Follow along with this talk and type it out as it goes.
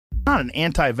not an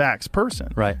anti-vax person.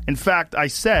 Right. In fact, I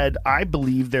said I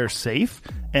believe they're safe,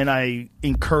 and I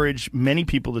encourage many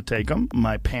people to take them.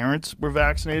 My parents were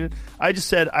vaccinated. I just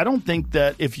said I don't think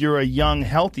that if you're a young,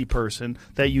 healthy person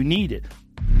that you need it.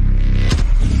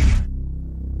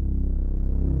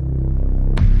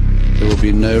 There will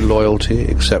be no loyalty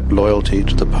except loyalty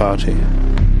to the party.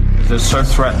 They're so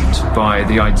threatened by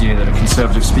the idea that a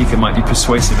Conservative speaker might be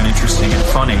persuasive and interesting and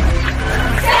funny.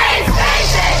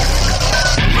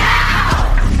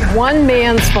 One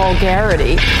man's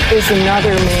vulgarity is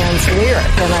another man's lyric.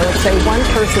 And I would say one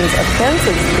person's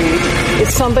offensive speech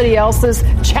is somebody else's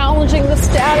challenging the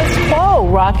status quo,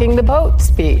 rocking the boat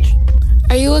speech.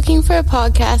 Are you looking for a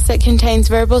podcast that contains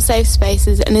verbal safe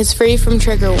spaces and is free from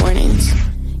trigger warnings?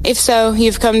 If so,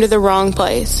 you've come to the wrong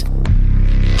place.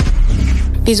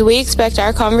 Because we expect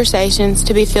our conversations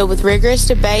to be filled with rigorous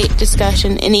debate,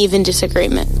 discussion, and even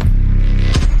disagreement.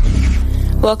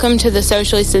 Welcome to the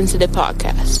Socially Sensitive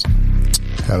Podcast.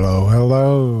 Hello,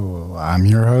 hello. I'm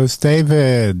your host,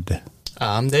 David.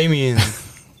 I'm Damien.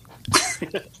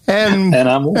 and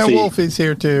I'm Wolfie. And Wolfie's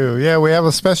here too. Yeah, we have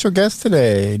a special guest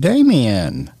today,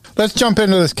 Damien. Let's jump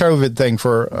into this COVID thing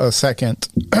for a second.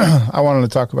 I wanted to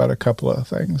talk about a couple of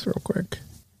things real quick.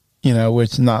 You know,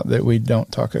 which not that we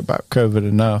don't talk about COVID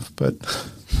enough, but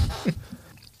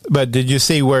did you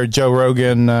see where Joe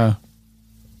Rogan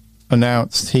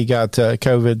announced he got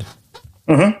COVID?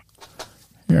 Mm-hmm.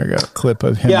 Here I got a clip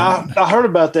of him. Yeah, I heard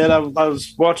about that. I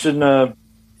was watching. I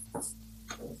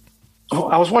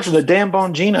was watching the Dan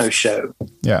Bongino show.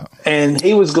 Yeah, and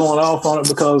he was going off on it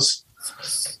because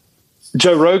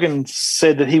Joe Rogan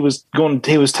said that he was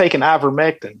taking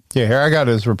ivermectin. Yeah, here I got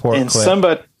his report. And clip.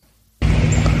 somebody.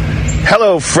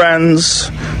 Hello, friends.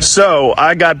 So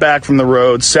I got back from the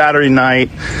road Saturday night,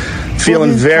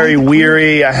 feeling very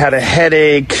weary. I had a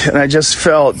headache, and I just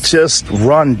felt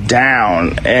run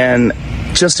down. And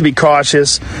just to be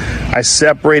cautious, I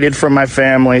separated from my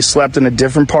family, slept in a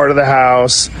different part of the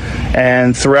house,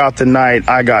 and throughout the night,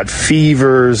 I got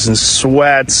fevers and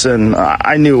sweats, and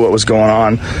I knew what was going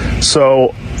on.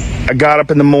 So I got up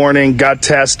in the morning, got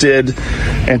tested,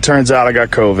 and turns out I got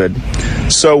COVID.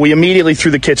 So we immediately threw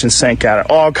the kitchen sink at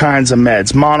it. All kinds of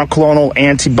meds, monoclonal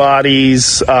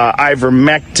antibodies,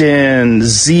 ivermectin,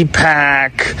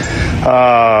 Z-Pak,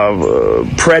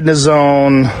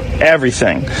 prednisone,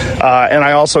 everything. And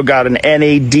I also got an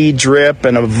NAD drip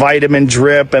and a vitamin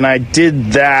drip, and I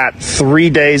did that 3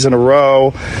 days in a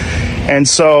row. And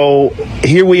so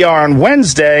here we are on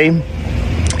Wednesday,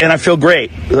 and I feel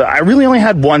great. I really only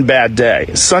had one bad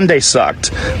day. Sunday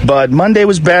sucked, but Monday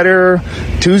was better.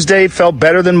 Tuesday felt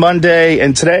better than Monday,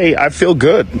 and today I feel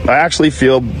good. I actually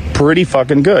feel pretty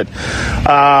fucking good.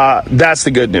 That's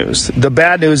the good news. The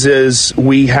bad news is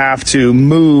we have to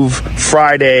move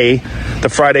the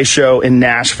Friday show in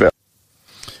Nashville.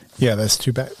 Yeah, that's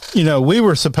too bad. You know, we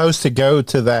were supposed to go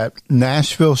to that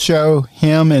Nashville show,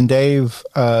 him and Dave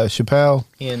Chappelle.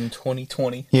 In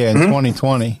 2020. Yeah, in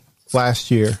 2020.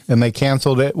 Last year, and they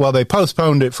canceled it. Well, they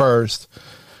postponed it first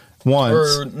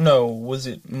once. Or no, was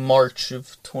it March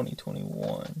of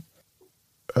 2021?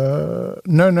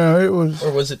 No, it was.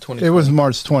 Or was it 2020? It was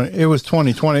March 20. It was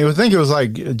 2020. I think it was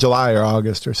like July or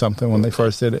August or something when they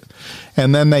first did it,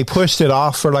 and then they pushed it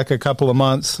off for like a couple of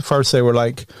months. First, they were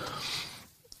like,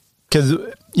 because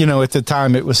you know at the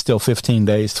time it was still 15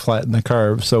 days to flatten the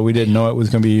curve, so we didn't know it was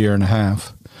going to be a year and a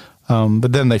half.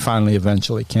 But then they finally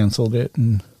eventually canceled it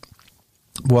and.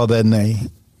 Well, then they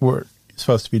were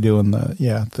supposed to be doing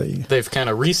They've kind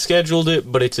of rescheduled it,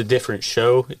 but it's a different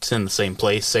show. It's in the same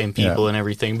place, same people and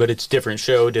everything, but it's a different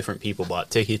show. Different people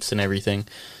bought tickets and everything.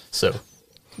 So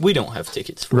we don't have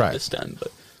tickets for this time,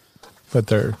 but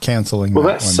they're canceling. Well,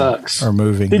 that sucks. Or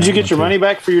moving. Did you get your money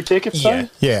back for your tickets? Yeah,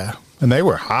 yeah, and they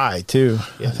were high too.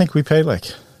 Yeah. I think we paid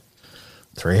like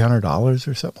 $300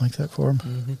 or something like that for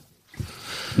them.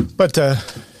 Mm-hmm.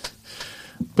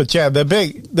 But yeah, the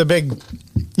big,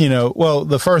 you know, well,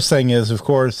 the first thing is, of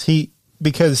course,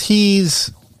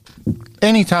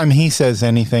 anytime he says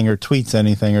anything or tweets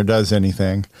anything or does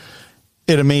anything,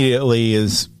 it immediately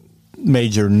is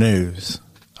major news.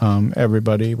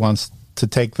 Everybody wants to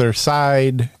take their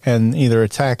side and either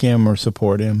attack him or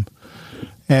support him.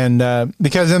 And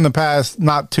because in the past,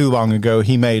 not too long ago,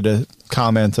 he made a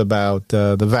comment about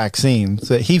the vaccines,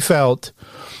 that he felt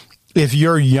if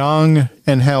you're young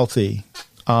and healthy,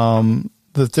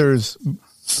 that there's,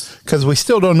 because we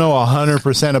still don't know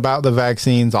 100% about the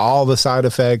vaccines, all the side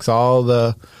effects, all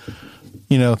the,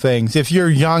 you know, things. If you're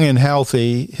young and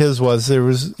healthy,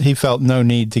 he felt no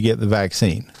need to get the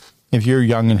vaccine if you're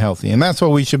young and healthy. And that's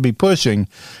what we should be pushing.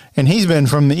 And he's been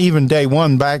from even day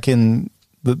one back in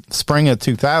the spring of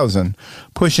 2000,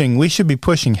 we should be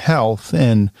pushing health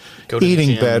and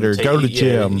eating better, go to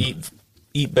gym.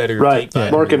 Eat better. Right.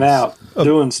 Working out,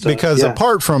 doing stuff. Because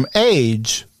apart from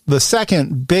age, the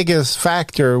second biggest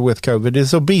factor with COVID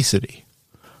is obesity.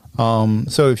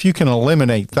 So if you can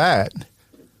eliminate that,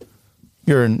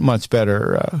 you're in much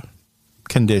better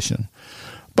condition.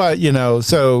 But,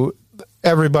 so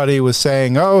everybody was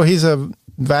saying, oh, he's a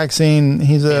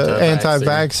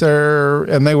anti-vaxxer,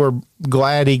 and they were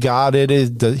glad he got it.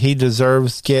 He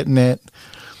deserves getting it.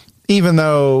 Even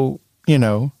though,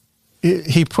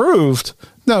 he proved,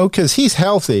 no, because he's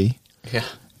healthy. Yeah.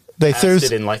 They threw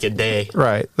it in like a day.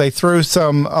 Right. They threw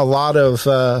a lot of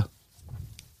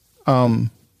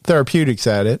therapeutics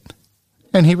at it,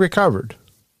 and he recovered.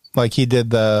 Like he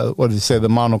did the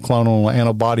monoclonal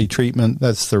antibody treatment.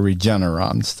 That's the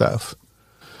Regeneron stuff.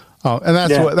 And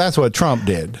that's what Trump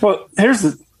did. Well, here's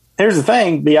the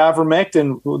thing: the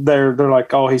ivermectin. They're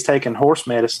like, oh, he's taking horse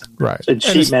medicine, right? And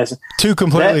sheep medicine. Two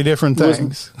completely different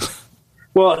things.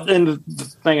 Well, and the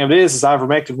thing of it is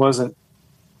ivermectin wasn't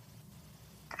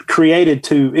created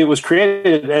it was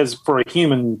created as for a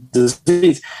human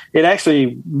disease. It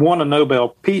actually won a Nobel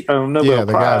Prize. The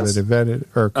guy that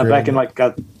invented back in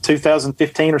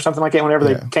 2015 or something like that. Whenever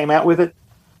they came out with it,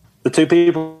 the two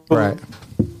people that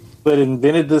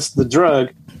invented the drug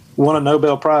won a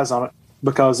Nobel Prize on it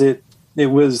because they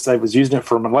was using it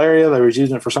for malaria. They was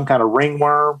using it for some kind of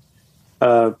ringworm,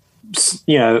 and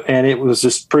it was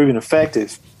just proven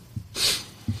effective.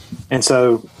 And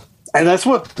so. And that's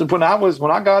what when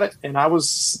I got it and I was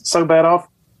so bad off,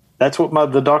 that's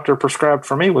what the doctor prescribed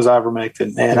for me was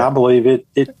ivermectin, and I believe it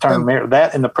turned me,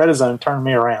 that and the prednisone turned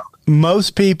me around.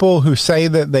 Most people who say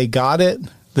that they got it,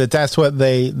 that's what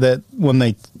when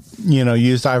they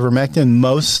used ivermectin,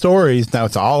 most stories, now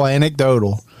it's all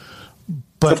anecdotal,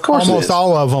 but of course almost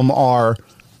all of them are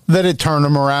that it turned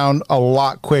them around a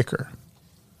lot quicker.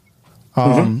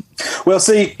 Well,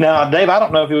 see now, Dave, I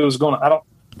don't know if it was going to.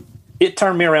 It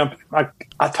turned me around.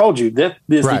 I told you that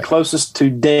is the closest to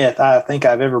death I think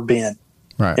I've ever been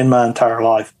in my entire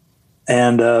life.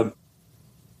 And I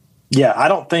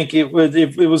don't think it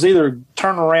was either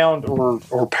turn around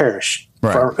or perish.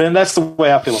 Right. And that's the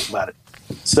way I feel about it.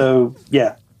 So,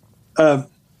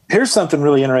 here's something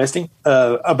really interesting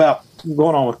about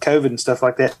going on with COVID and stuff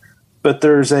like that. But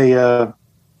there's a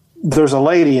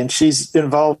lady, and she's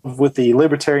involved with the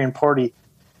Libertarian Party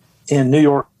in New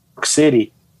York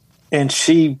City. And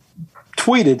she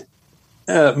tweeted,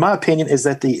 my opinion is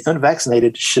that the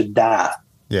unvaccinated should die.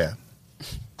 Yeah.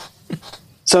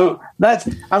 So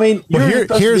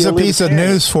here's a piece of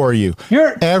news for you.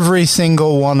 Every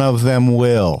single one of them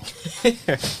will.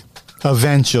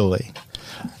 Eventually.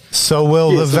 So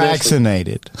will the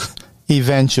vaccinated.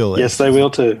 Eventually. Yes, they will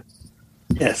too.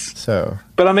 Yes. So.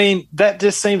 But that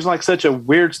just seems like such a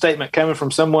weird statement coming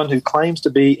from someone who claims to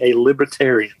be a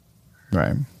libertarian.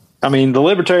 Right. The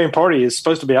Libertarian Party is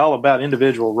supposed to be all about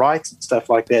individual rights and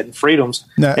stuff like that and freedoms.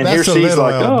 No, and here she's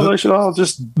like, they should all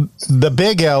just... The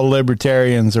big L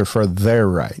libertarians are for their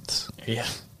rights. Yeah.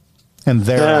 And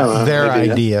their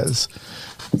ideas.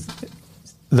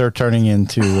 They're turning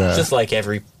into... just like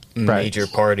every major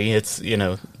party, it's,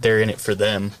 they're in it for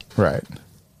them. Right.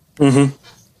 Mm-hmm.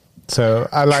 So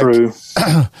I like... True.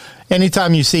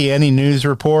 Anytime you see any news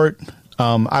report...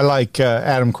 I like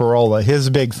Adam Carolla. His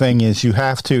big thing is you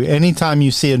have to, anytime you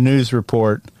see a news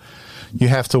report, you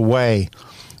have to weigh,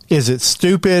 is it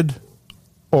stupid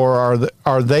or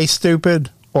are they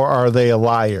stupid or are they a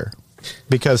liar?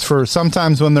 Because for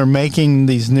sometimes when they're making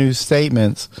these news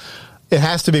statements, it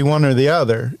has to be one or the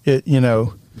other.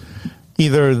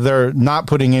 Either they're not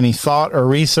putting any thought or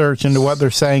research into what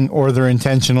they're saying or they're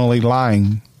intentionally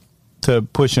lying to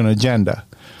push an agenda.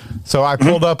 So I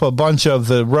pulled up a bunch of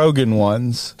the Rogan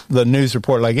ones, the news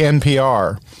report, like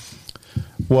NPR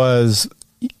was,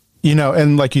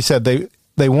 and like you said,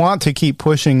 they want to keep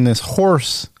pushing this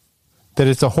horse, that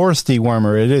it's a horse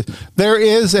dewormer. There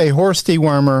is a horse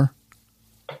dewormer,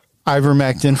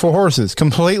 ivermectin for horses,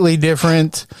 completely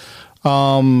different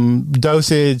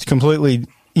dosage, completely,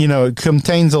 it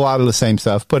contains a lot of the same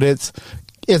stuff, but it's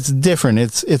different.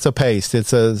 It's a paste.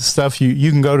 It's a stuff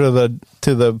you can go to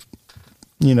the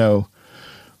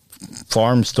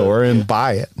farm store and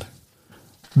buy it.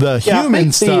 The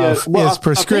human stuff is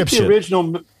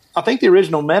prescription. I think the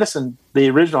original medicine, the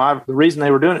reason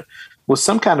they were doing it was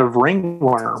some kind of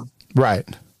ringworm. Right.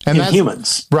 And in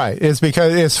humans. Right. It's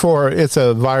because it's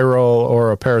a viral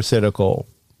or a parasitical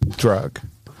drug.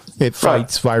 It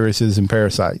fights viruses and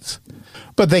parasites.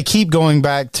 But they keep going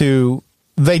back to,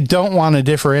 they don't want to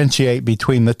differentiate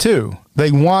between the two. They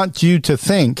want you to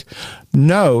think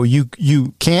no, you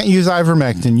can't use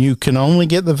ivermectin. You can only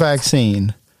get the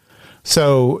vaccine.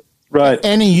 So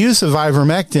any use of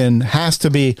ivermectin has to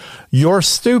be, you're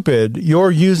stupid.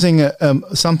 You're using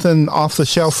something off the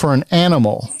shelf for an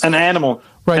animal. An animal.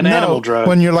 Right. An animal drug.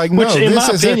 When you're like, no, this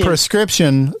is opinion, a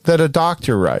prescription that a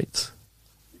doctor writes.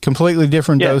 Completely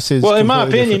different dosage. Well, in my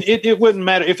opinion, it wouldn't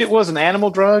matter. If it was an animal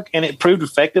drug and it proved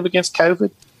effective against COVID,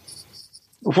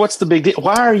 what's the big deal?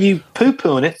 Why are you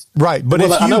poo-pooing it? Right, but if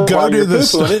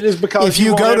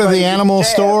you go to the animal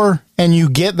store and you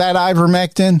get that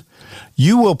ivermectin,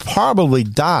 you will probably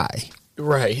die.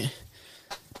 Right.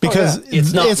 Because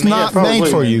it's not made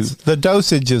for you. The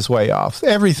dosage is way off.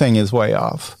 Everything is way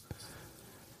off.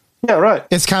 Yeah, right.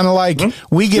 It's kind of like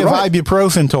we give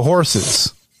ibuprofen to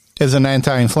horses as an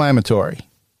anti-inflammatory.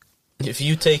 If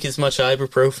you take as much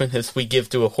ibuprofen as we give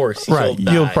to a horse,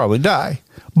 you'll probably die.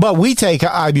 But we take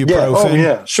ibuprofen.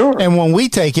 Yeah, sure. And when we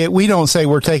take it, we don't say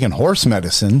we're taking horse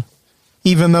medicine,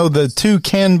 even though the two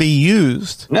can be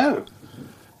used. No.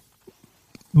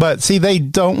 But see, they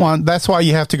don't want, that's why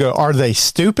you have to go, are they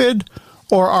stupid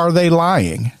or are they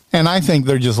lying? And I think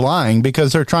they're just lying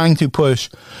because they're trying to push,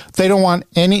 they don't want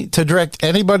to direct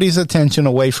anybody's attention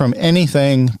away from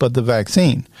anything but the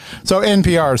vaccine. So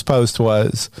NPR's post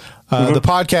was, the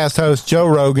podcast host Joe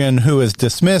Rogan, who has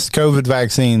dismissed COVID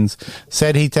vaccines,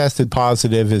 said he tested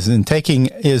positive, is taking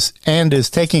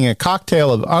a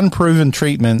cocktail of unproven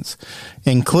treatments,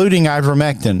 including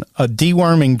ivermectin, a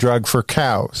deworming drug for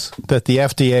cows that the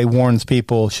FDA warns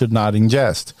people should not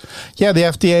ingest. Yeah, the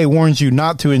FDA warns you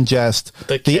not to ingest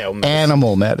the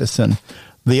animal medicine.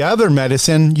 The other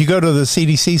medicine, you go to the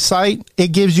CDC site, it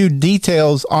gives you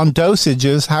details on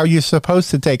dosages, how you're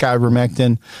supposed to take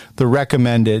ivermectin, the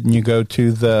recommended, and you go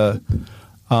to the,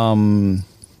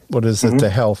 what is it,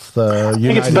 the health, I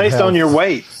think it's based on your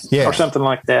weight or something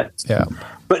like that. Yeah.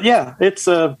 But yeah, it's,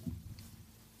 so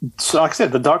like I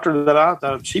said, the doctor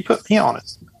that she put me on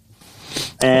it.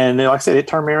 And like I said, it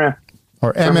turned me around.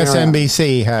 Or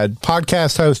MSNBC had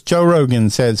podcast host Joe Rogan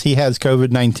says he has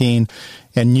COVID-19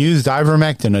 and used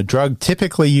ivermectin, a drug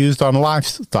typically used on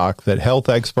livestock that health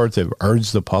experts have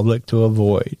urged the public to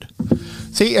avoid.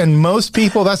 See, and most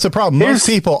people, that's the problem. Most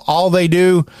people, all they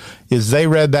do is they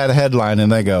read that headline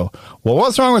and they go, well,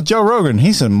 what's wrong with Joe Rogan?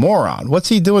 He's a moron. What's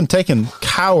he doing taking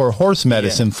cow or horse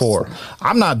medicine for?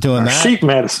 I'm not doing that. Sheep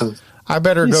medicine. I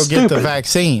better go get the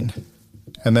vaccine.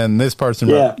 And then this person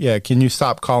wrote, can you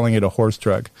stop calling it a horse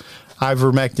drug?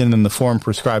 Ivermectin in the form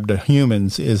prescribed to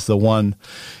humans is one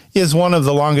of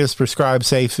the longest prescribed,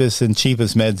 safest, and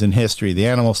cheapest meds in history. The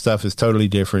animal stuff is totally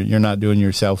different. You're not doing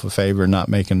yourself a favor, not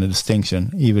making a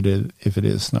distinction, even if it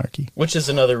is snarky. Which is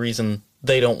another reason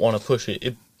they don't want to push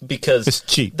it, because it's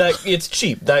cheap. It's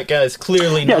cheap. That guy's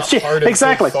clearly not part of Big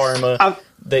Pharma.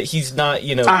 That he's not,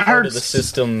 part of the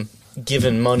system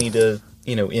giving money to,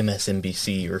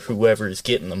 MSNBC or whoever is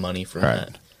getting the money from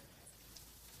that.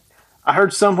 I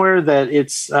heard somewhere that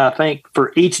it's, I think,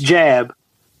 for each jab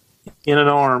in an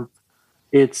arm,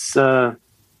 it's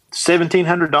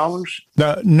 $1,700.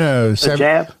 No, a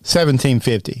jab.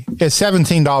 $1,750. It's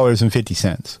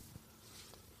 $17.50.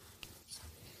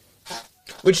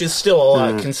 Which is still a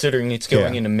lot considering it's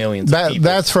going into millions of people.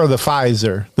 That's for the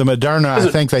Pfizer. The Moderna,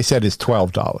 I think they said, is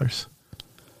 $12.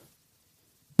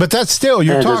 But that's still,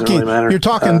 you're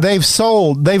talking,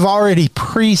 they've already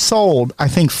pre-sold, I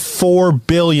think, 4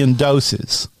 billion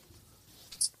doses.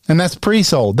 And that's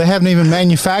pre-sold. They haven't even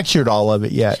manufactured all of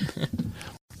it yet.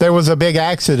 There was a big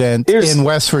accident in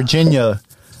West Virginia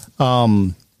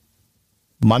Monday.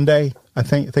 I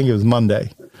think it was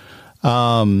Monday.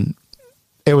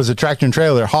 It was a tractor and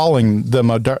trailer hauling the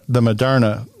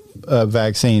Moderna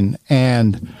vaccine,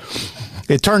 and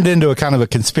it turned into a kind of a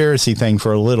conspiracy thing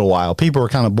for a little while. People were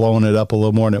kind of blowing it up a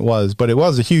little more than it was, but it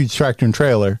was a huge tractor and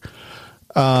trailer.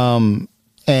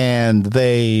 And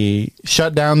they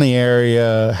shut down the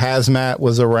area. Hazmat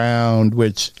was around,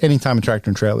 which anytime a tractor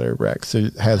and trailer wrecks,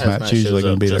 hazmat's usually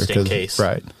going to be there.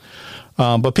 Right.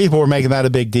 But people were making that a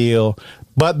big deal.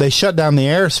 But they shut down the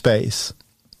airspace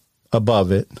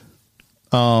above it.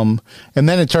 And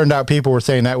then it turned out people were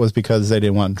saying that was because they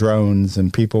didn't want drones,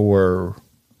 and people were,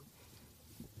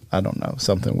 I don't know,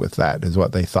 something with that is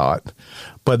what they thought.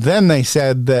 But then they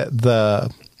said that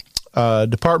the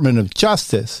Department of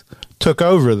Justice took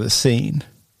over the scene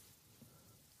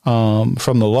from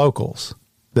the locals,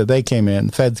 that they came in,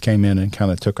 feds came in and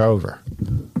kind of took over.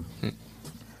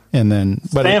 And then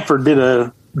Stanford did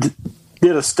a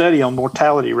study on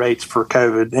mortality rates for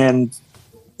COVID, and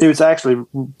it was actually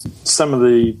some of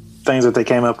the things that they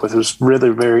came up with was really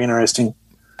very interesting.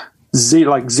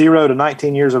 0 to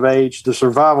 19 years of age, the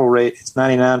survival rate is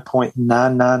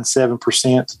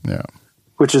 99.997%. Yeah.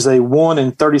 which is a 1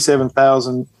 in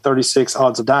 37,036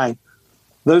 odds of dying.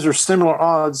 Those are similar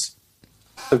odds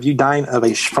of you dying of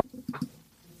a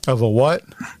what?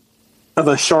 Of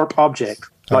a sharp object,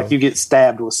 like you get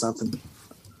stabbed with something.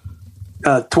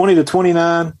 20 to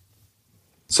 29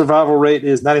 survival rate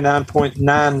is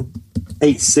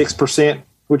 99.986%,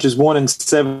 which is 1 in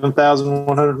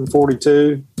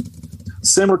 7,142.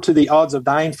 Similar to the odds of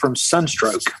dying from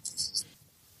sunstroke.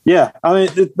 Yeah, I mean,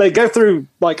 they go through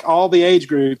like all the age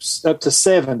groups up to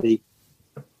 70,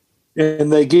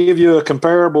 and they give you a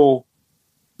comparable.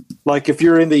 Like if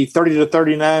you're in the 30 to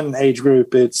 39 age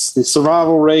group, it's the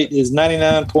survival rate is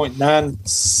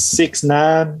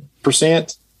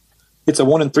 99.969%. It's a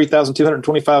 1 in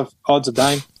 3,225 odds of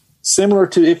dying, similar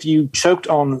to if you choked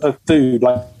on a food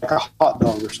like a hot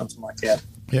dog or something like that.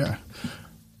 Yeah,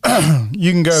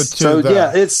 you can go to. So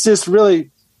yeah, it's just really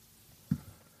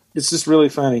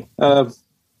funny.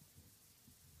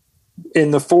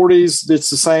 In the 40s, it's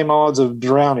the same odds of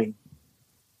drowning.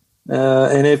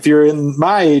 And if you're in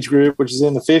my age group, which is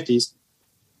in the 50s,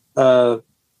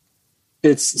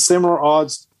 it's similar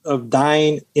odds of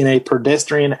dying in a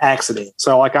pedestrian accident.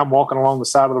 So like I'm walking along the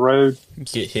side of the road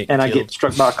and I get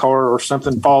struck by a car or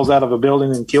something falls out of a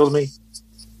building and kills me.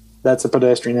 That's a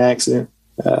pedestrian accident.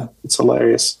 It's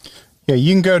hilarious. Yeah,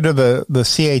 you can go to the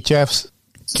CHF's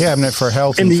Cabinet for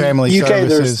Health and Family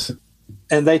Services.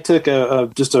 And they took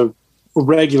just a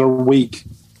regular week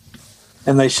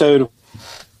and they showed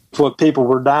what people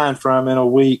were dying from in a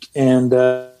week. And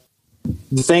the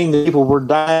thing that people were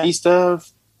dying east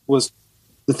of was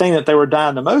the thing that they were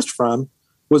dying the most from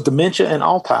was dementia and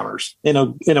Alzheimer's. In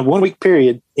a 1 week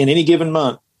period, in any given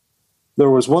month, there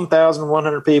was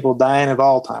 1,100 people dying of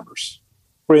Alzheimer's.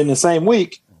 Where in the same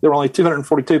week, there were only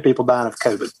 242 people dying of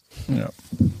COVID. Yeah.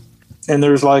 And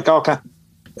there's like all kind.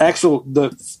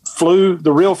 The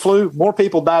real flu. More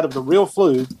people died of the real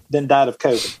flu than died of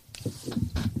COVID.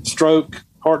 Stroke,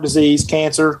 heart disease,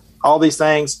 cancer, all these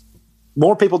things.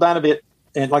 More people died of it,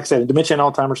 and like I said, dementia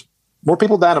and Alzheimer's. More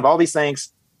people died of all these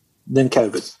things than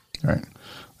COVID. Right.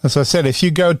 As I said, if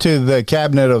you go to the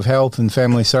Cabinet of Health and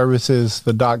Family Services,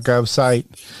 the .gov site,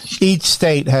 each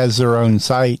state has their own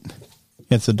site.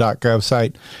 It's a .gov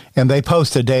site, and they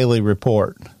post a daily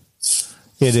report.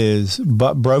 It is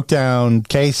broke down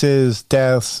cases,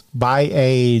 deaths by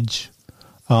age,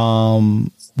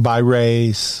 by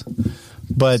race,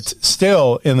 but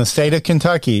still in the state of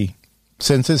Kentucky,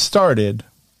 since it started,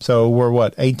 so we're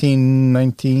what, 18,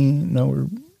 19, no, we're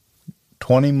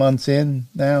 20 months in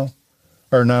now,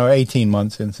 or no, 18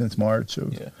 months in since March.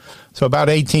 So about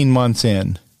 18 months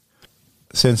in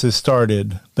since it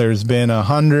started, there's been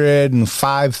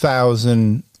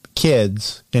 105,000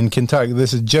 kids in Kentucky.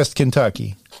 This is just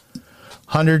Kentucky.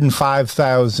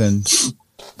 105,000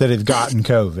 that have gotten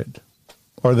COVID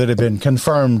or that have been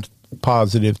confirmed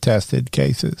positive tested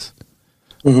cases.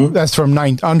 Mm-hmm. That's from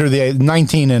under the age,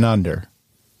 19 and under.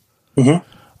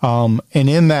 Mm-hmm. And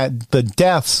in that, the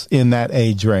deaths in that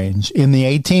age range in the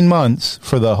 18 months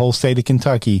for the whole state of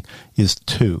Kentucky is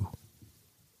 2.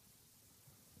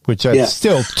 Which that's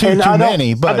still too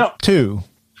many, but 2.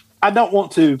 I don't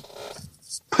want to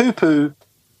poo-poo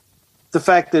the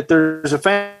fact that there's a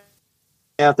family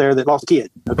out there that lost a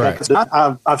kid. Okay,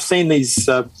 right. I've seen these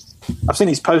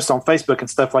posts on Facebook and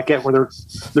stuff like that where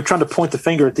they're trying to point the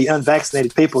finger at the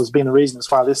unvaccinated people as being the reason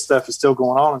as why this stuff is still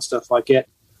going on and stuff like that.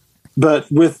 But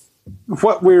with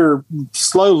what we're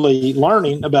slowly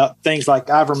learning about things like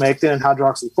ivermectin and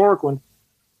hydroxychloroquine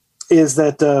is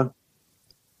that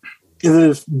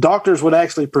if doctors would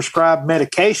actually prescribe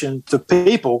medication to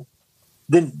people,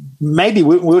 then maybe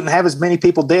we wouldn't have as many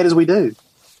people dead as we do.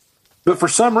 But for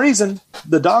some reason,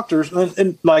 the doctors,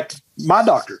 and like my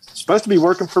doctor, is supposed to be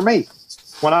working for me.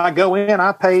 When I go in,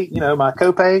 I pay, my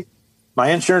copay.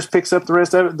 My insurance picks up the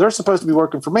rest of it. They're supposed to be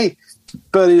working for me.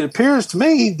 But it appears to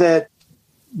me that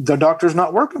the doctor's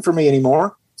not working for me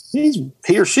anymore. He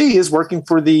or she is working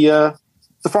for the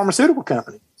pharmaceutical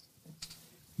company.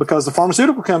 Because the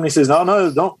pharmaceutical company says,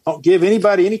 no, don't give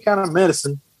anybody any kind of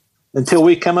medicine until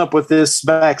we come up with this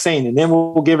vaccine, and then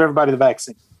we'll give everybody the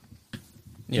vaccine.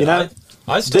 Yeah,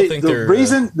 I still think the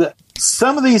reason that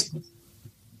some of these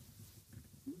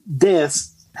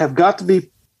deaths have got to be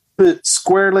put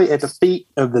squarely at the feet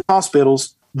of the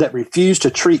hospitals that refuse to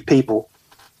treat people.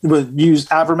 Use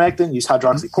ivermectin, use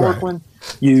hydroxychloroquine,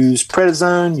 right. Use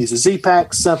prednisone, use a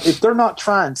Z-Pak. If they're not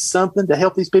trying something to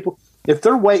help these people, if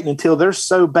they're waiting until they're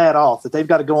so bad off that they've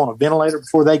got to go on a ventilator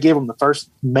before they give them the first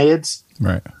meds,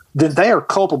 right, then they are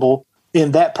culpable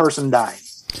in that person dying.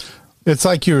 It's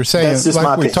like you were saying,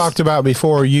 like we talked about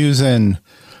before, using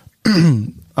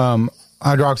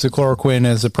hydroxychloroquine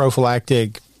as a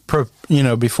prophylactic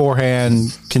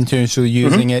beforehand, continuously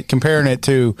using it, comparing it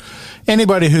to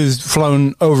anybody who's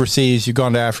flown overseas, you've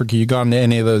gone to Africa, you've gone to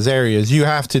any of those areas, you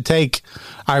have to take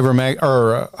ivermectin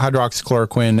or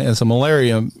hydroxychloroquine as a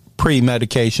malaria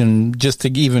pre-medication just to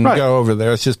even go over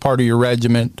there. It's just part of your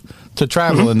regimen to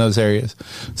travel in those areas.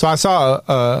 So I saw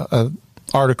a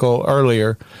article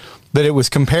earlier that it was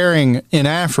comparing in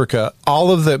Africa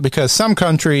because some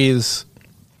countries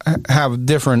have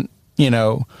different,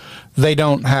 they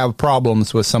don't have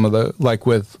problems with some of like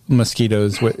with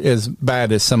mosquitoes as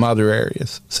bad as some other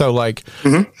areas. So like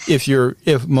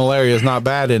if malaria is not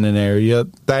bad in an area,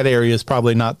 that area is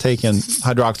probably not taking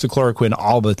hydroxychloroquine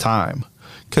all the time.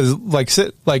 Because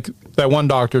like that one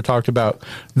doctor talked about,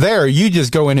 you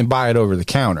just go in and buy it over the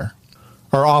counter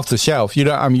or off the shelf. You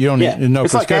don't need no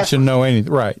prescription, no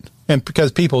anything, right? And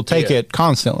because people take it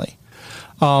constantly,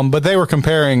 but they were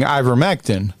comparing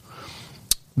ivermectin.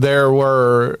 There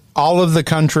were all the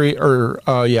countries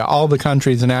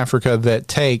in Africa that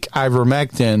take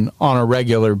ivermectin on a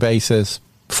regular basis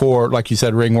for, like you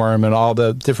said, ringworm and all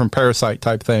the different parasite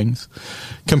type things,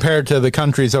 compared to the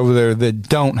countries over there that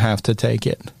don't have to take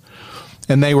it.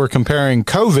 And they were comparing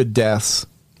COVID deaths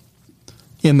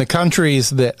in the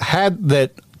countries that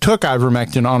took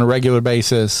ivermectin on a regular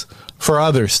basis for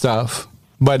other stuff,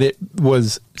 but it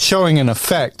was showing an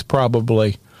effect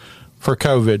probably for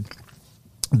COVID.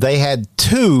 They had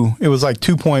it was like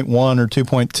 2.1 or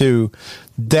 2.2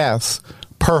 deaths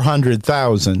per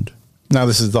 100,000. Now,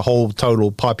 this is the whole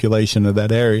total population of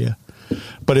that area.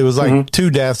 But it was like 2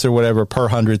 deaths or whatever per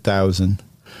 100,000.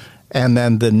 And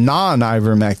then the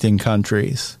non-ivermectin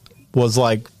countries was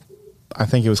like, I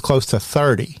think it was close to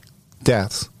 30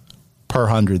 deaths per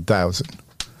 100,000.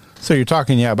 So you're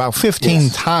talking, about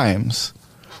 15 times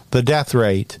the death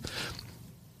rate.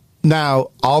 Now,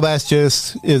 all that's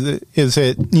just, is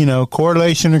it,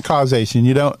 correlation or causation?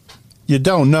 You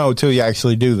don't know till you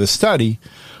actually do the study.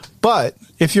 But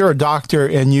if you're a doctor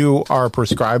and you are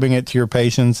prescribing it to your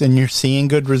patients and you're seeing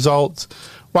good results,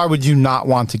 why would you not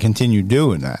want to continue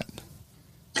doing that?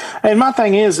 And my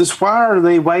thing is why are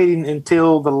they waiting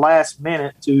until the last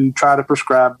minute to try to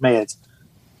prescribe meds?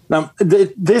 Now,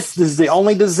 this is the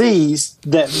only disease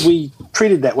that we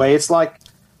treated that way. It's like,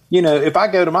 if I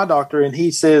go to my doctor and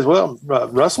he says, well,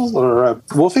 Russell or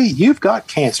Wolfie, you've got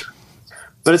cancer,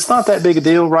 but it's not that big a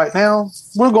deal right now.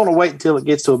 We're going to wait until it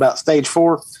gets to about stage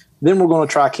 4. Then we're going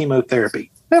to try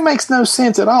chemotherapy. That makes no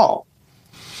sense at all.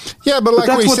 Yeah, but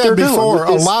like we said before,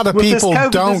 a lot of people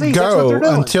don't go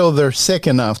until they're sick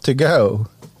enough to go.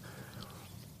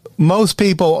 Most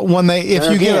people,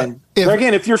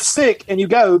 if you're sick and you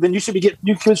go, then you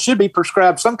should be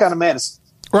prescribed some kind of medicine.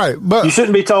 Right, but you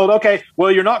shouldn't be told, okay, well,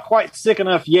 you're not quite sick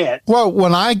enough yet. Well,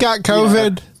 when I got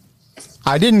COVID,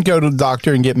 I didn't go to the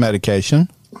doctor and get medication.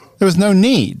 There was no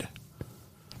need.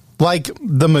 Like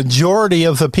the majority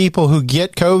of the people who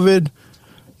get COVID,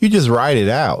 you just ride it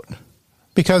out.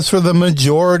 Because for the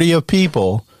majority of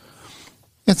people,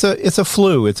 it's a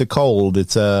flu, it's a cold,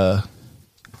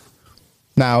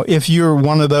 Now, if you're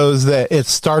one of those that it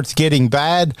starts getting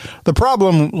bad, the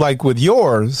problem, like with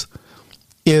yours,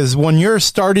 is when yours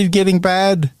started getting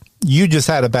bad, you just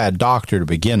had a bad doctor to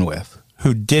begin with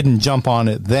who didn't jump on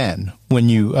it then when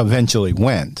you eventually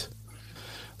went.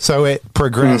 So it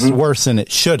progressed worse than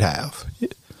it should have.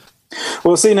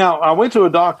 Well, see, now I went to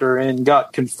a doctor and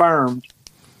got confirmed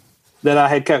that I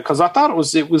had because I thought it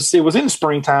was in the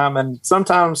springtime, and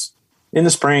sometimes in the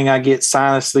spring I get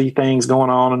sinusy things going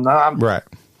on, and I'm going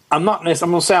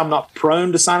to say I'm not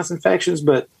prone to sinus infections,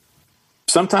 but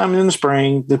sometime in the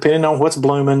spring, depending on what's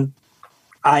blooming,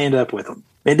 I end up with them.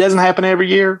 It doesn't happen every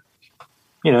year,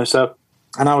 so,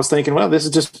 and I was thinking, well, this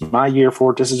is just my year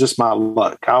for it. This is just my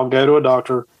luck. I'll go to a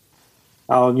doctor,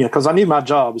 because I knew my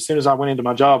job. As soon as I went into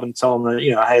my job and told them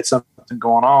that, I had something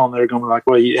going on, they're going to be like,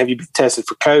 well, have you been tested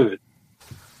for COVID?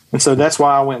 And so that's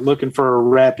why I went looking for a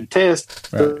rapid test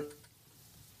to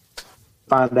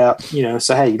find out,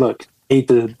 say, hey, look, I need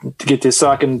to get this so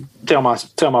I can tell my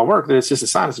work that it's just a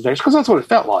sinus infection, because that's what it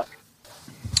felt like.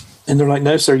 And they're like,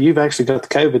 no, sir, you've actually got the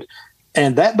COVID.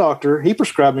 And that doctor, he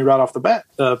prescribed me right off the bat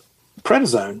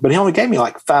prednisone, but he only gave me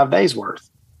like 5 days worth.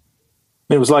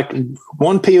 It was like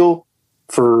one pill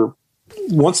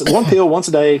once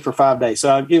a day for 5 days.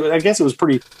 So I guess it was a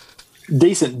pretty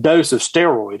decent dose of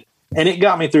steroid, and it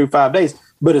got me through 5 days.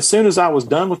 But as soon as I was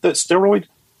done with that steroid,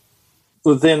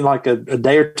 within like a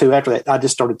day or two after that, I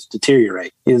just started to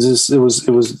deteriorate. It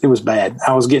was bad.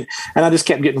 I just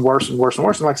kept getting worse and worse and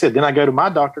worse. And like I said, then I go to my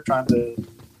doctor trying to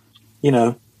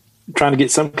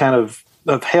get some kind of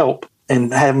help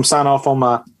and have him sign off on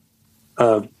my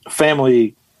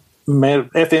family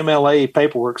FMLA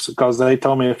paperwork because they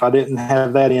told me if I didn't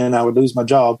have that in, I would lose my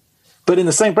job. But in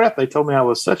the same breath, they told me I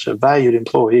was such a valued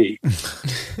employee.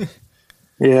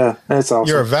 Yeah, that's awesome.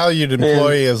 You're a valued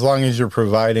employee as long as you're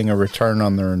providing a return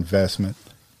on their investment.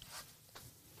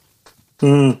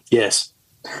 Yes.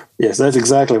 Yes, that's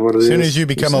exactly what it is. As soon as you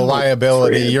become a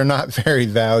liability, you're not very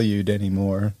valued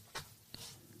anymore.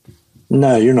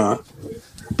 No, you're not.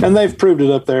 And they've proved it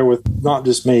up there with not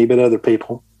just me, but other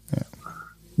people. Yeah.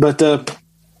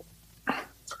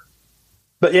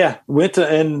 But yeah, went to,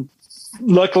 and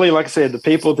luckily, like I said, the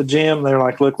people at the gym, they're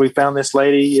like, look, we found this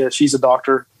lady. She's a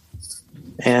doctor.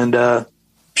 And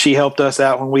she helped us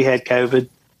out when we had COVID.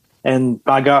 And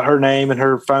I got her name and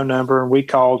her phone number, and we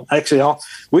called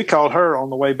her on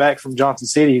the way back from Johnson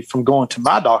City from going to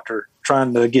my doctor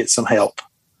trying to get some help.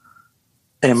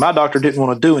 And my doctor didn't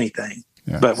want to do anything.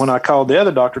 Yeah. But when I called the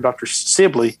other doctor, Dr.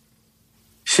 Sibley,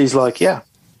 she's like,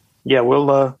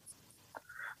 we'll,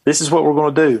 this is what we're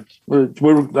going to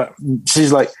do.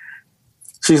 She's like,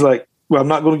 well, I'm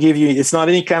not going to give you, it's not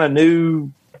any kind of new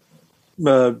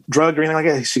drug or anything like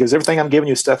that. She goes, everything I'm giving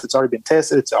you is stuff that's already been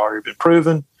tested. It's already been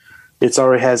proven. It's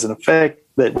already has an effect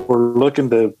that we're looking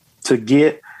to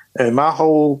get. And my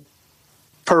whole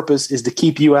purpose is to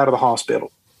keep you out of the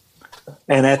hospital.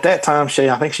 And at that time,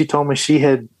 I think she told me she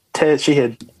had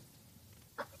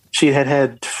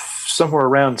somewhere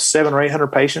around 700 or 800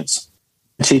 patients.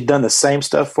 And she'd done the same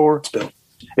stuff for.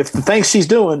 If the things she's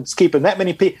doing is keeping that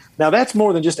many people, now that's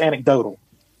more than just anecdotal.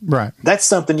 Right. That's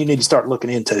something you need to start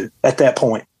looking into at that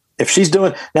point. If she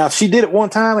did it one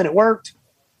time and it worked,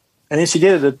 and then she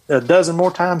did it a dozen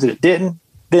more times and it didn't,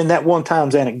 then that one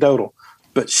time's anecdotal.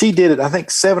 But she did it, I think,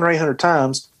 700 or 800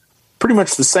 times, pretty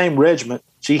much the same regimen.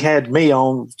 She had me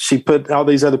on, she put all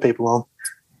these other people on,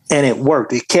 and it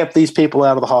worked. It kept these people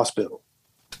out of the hospital,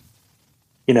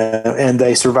 and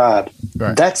they survived.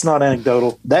 Right. That's not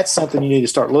anecdotal. That's something you need to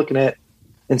start looking at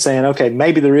and saying, okay,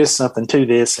 maybe there is something to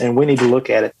this, and we need to look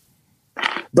at it.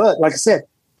 But like I said,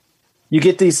 you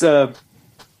get these,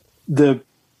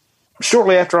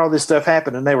 shortly after all this stuff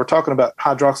happened, and they were talking about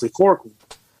hydroxychloroquine.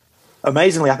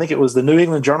 Amazingly, I think it was the New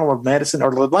England Journal of Medicine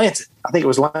or the Lancet. I think it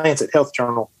was Lancet Health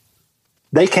Journal.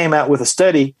 They came out with a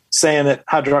study saying that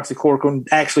hydroxychloroquine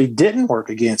actually didn't work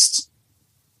against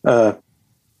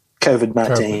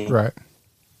COVID-19. Right.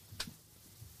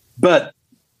 But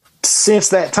since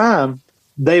that time,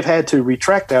 they've had to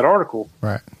retract that article.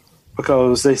 Right.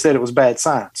 Because they said it was bad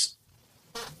science.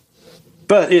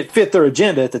 But it fit their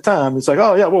agenda at the time. It's like,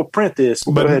 oh, yeah, we'll print this.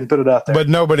 We'll go ahead and put it out there. But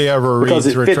nobody ever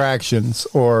reads retractions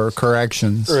or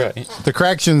corrections. Right. The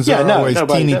corrections are always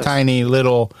teeny tiny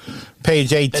little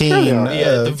page 18. Really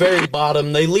at the very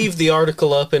bottom, they leave the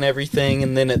article up and everything,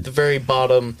 and then at the very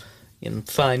bottom, in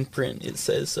fine print, it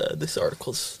says this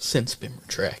article's since been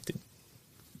retracted.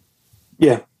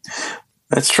 Yeah,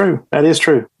 that's true. That is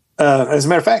true. As a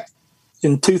matter of fact,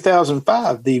 in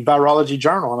 2005, the Virology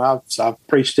Journal, and I've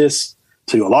preached this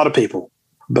to a lot of people,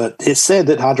 but it said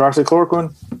that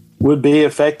hydroxychloroquine would be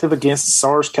effective against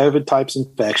SARS-CoV types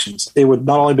infections. It would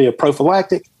not only be a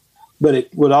prophylactic, but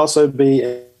it would also be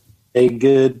a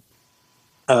good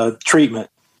treatment.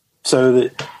 So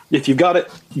that if you've got it,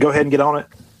 go ahead and get on it.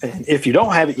 And if you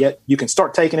don't have it yet, you can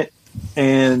start taking it,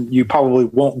 and you probably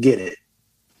won't get it.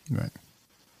 Right.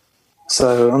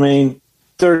 So, I mean,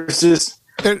 there's this.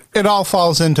 It all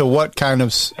falls into what kind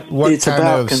of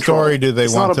story do they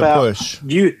want to push?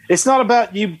 It's not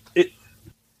about you.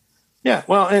 Yeah,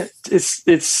 well,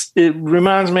 it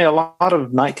reminds me a lot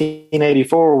of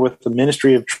 1984 with the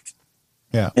Ministry of Truth.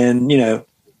 Yeah, and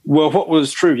what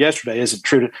was true yesterday isn't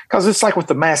true because it's like with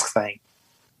the mask thing.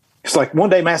 It's like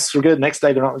one day masks are good, the next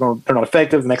day they're not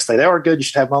effective. The next day they are good, you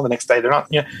should have them on. The next day they're not.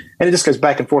 And it just goes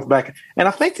back and forth, And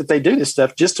I think that they do this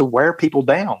stuff just to wear people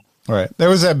down. Right. There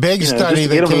was a big study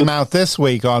that came out this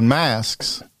week on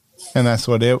masks, and that's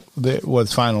what what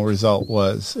final result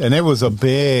was. And it was a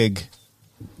big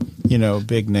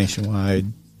nationwide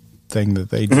thing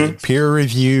that they did, peer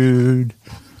reviewed.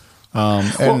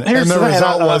 And the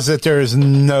result was that there is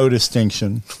no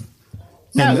distinction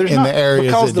in the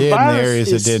areas that did and the areas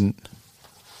that didn't.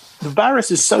 The virus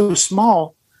is so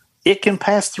small, it can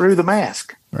pass through the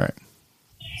mask. Right.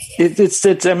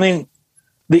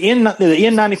 The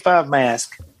N95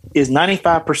 mask is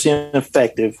 95%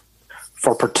 effective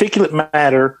for particulate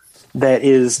matter that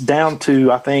is down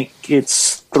to, I think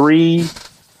it's 3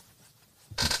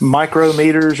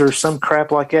 micrometers or some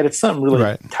crap like that. It's something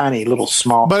really tiny, little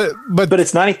small. But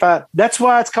it's 95. That's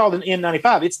why it's called an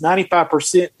N95. It's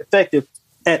 95% effective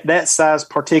at that size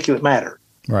particulate matter.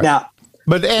 Right. Now,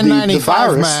 but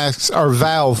N95 masks are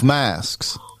valve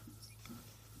masks.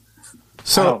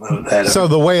 So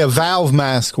the way a valve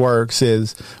mask works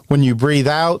is when you breathe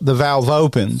out, the valve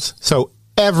opens. So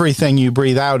everything you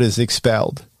breathe out is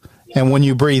expelled. And when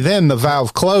you breathe in, the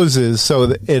valve closes so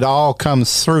that it all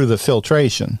comes through the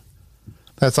filtration.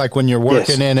 That's like when you're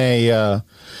working in a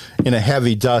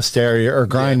heavy dust area or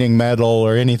grinding metal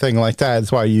or anything like that.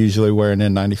 That's why I usually wear an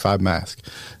N95 mask,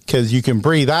 because you can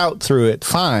breathe out through it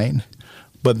fine.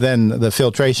 But then the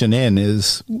filtration in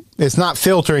it's not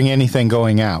filtering anything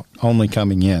going out, only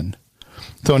coming in.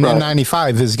 So an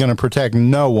N95 is going to protect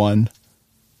no one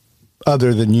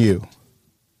other than you.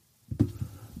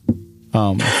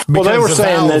 Well, they were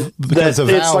saying that the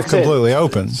valve completely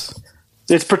opens.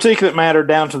 It's particulate matter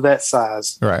down to that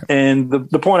size. Right. And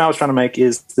the point I was trying to make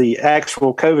is the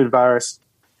actual COVID virus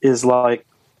is like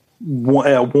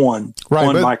one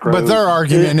micro. But their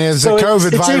argument is the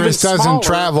COVID virus doesn't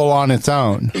travel on its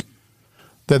own.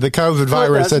 That the COVID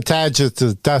virus attaches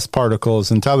to dust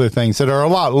particles and to other things that are a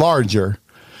lot larger.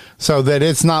 So that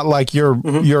it's not like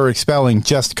you're expelling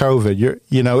just COVID.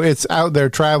 It's out there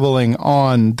traveling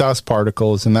on dust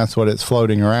particles, and that's what it's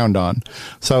floating around on.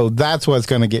 So that's what's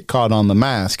going to get caught on the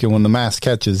mask. And when the mask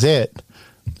catches it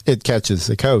catches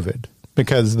the COVID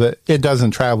because it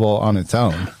doesn't travel on its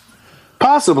own.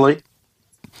 Possibly.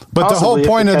 But the whole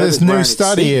point of this new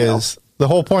study is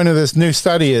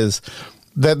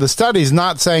that the study's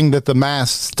not saying that the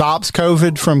mask stops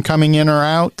COVID from coming in or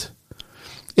out.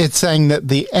 It's saying that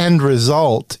the end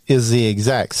result is the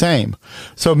exact same.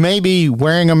 So maybe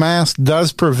wearing a mask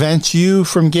does prevent you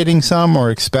from getting some or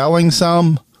expelling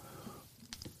some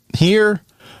here,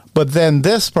 but then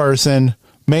this person,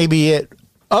 maybe it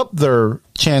upped their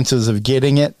chances of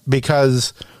getting it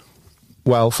because,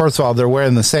 well, first of all, they're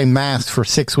wearing the same mask for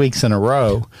 6 weeks in a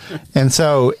row. And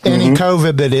so any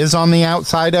COVID that is on the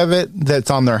outside of it,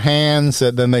 that's on their hands,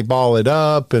 that then they ball it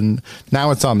up, and now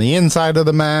it's on the inside of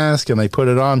the mask, and they put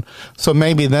it on. So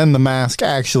maybe then the mask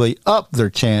actually upped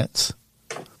their chance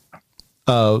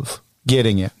of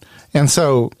getting it. And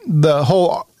so the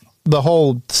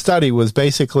whole study was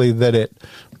basically that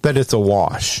it's a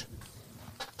wash.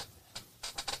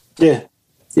 Yeah,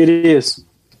 it is.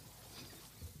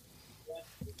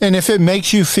 And if it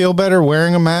makes you feel better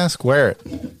wearing a mask, wear it.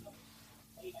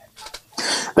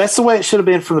 That's the way it should have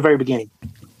been from the very beginning.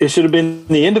 It should have been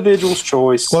the individual's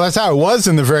choice. Well, that's how it was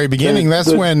in the very beginning.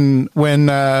 That's when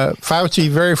Fauci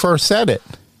very first said it.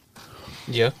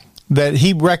 Yeah. That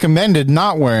he recommended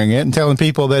not wearing it and telling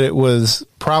people that it was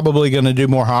probably going to do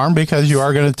more harm because you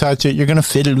are going to touch it, you're going to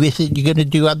fiddle with it, you're going to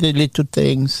do other little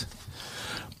things.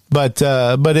 But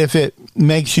if it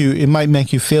might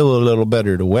make you feel a little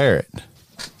better to wear it.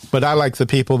 But I like the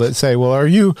people that say,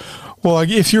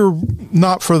 if you're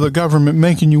not for the government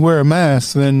making you wear a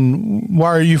mask, then why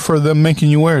are you for them making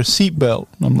you wear a seatbelt?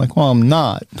 I'm like, well, I'm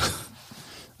not.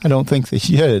 I don't think they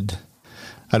should.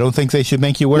 I don't think they should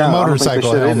make you wear a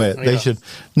motorcycle helmet. They should.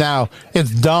 Now,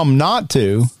 it's dumb not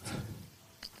to.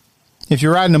 If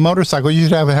you're riding a motorcycle, you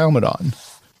should have a helmet on.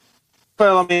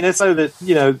 Well, I mean, it's so that,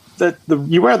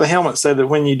 you wear the helmet so that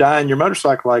when you die in your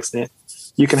motorcycle accident,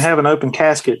 you can have an open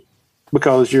casket.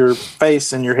 Because your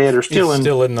face and your head are still in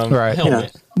the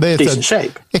helmet. Decent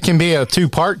shape. It can be a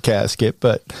 2-part casket,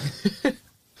 but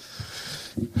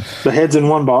the head's in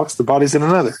one box, the body's in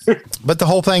another. But the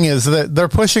whole thing is that they're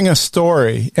pushing a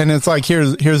story, and it's like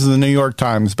here's the New York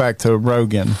Times back to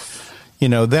Rogan.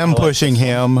 Them pushing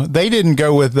him. They didn't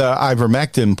go with the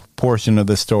ivermectin portion of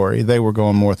the story. They were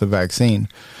going more with the vaccine.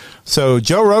 So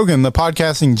Joe Rogan, the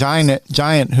podcasting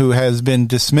giant who has been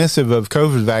dismissive of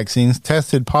COVID vaccines,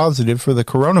 tested positive for the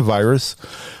coronavirus.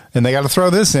 And they got to throw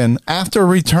this in after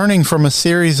returning from a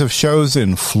series of shows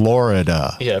in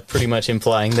Florida. Yeah, pretty much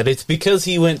implying that it's because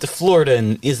he went to Florida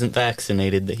and isn't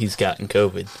vaccinated that he's gotten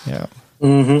COVID. Yeah.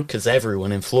 Because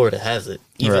everyone in Florida has it,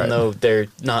 even though they're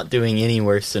not doing any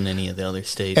worse than any of the other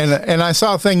states. And I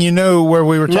saw a thing, where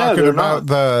we were talking about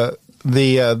that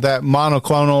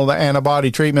monoclonal, the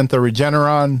antibody treatment, the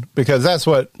Regeneron, because that's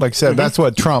what, like I said, that's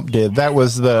what Trump did. That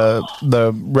was the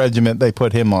regiment they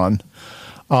put him on.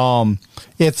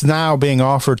 It's now being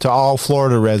offered to all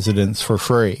Florida residents for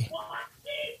free.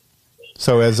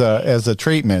 So as a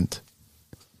treatment,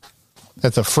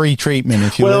 that's a free treatment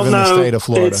if you live in the state of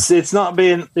Florida. It's not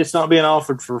being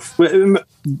offered for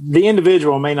the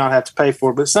individual may not have to pay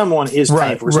for it, but someone is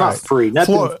paying for it. It's not free.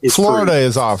 Nothing is Florida free.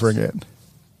 is offering it.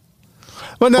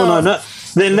 Well, no.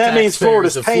 Then that means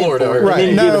Florida's paying for it.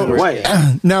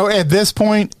 Right. No, at this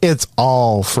point, it's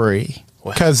all free.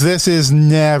 Because this is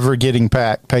never getting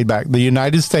paid back. The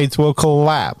United States will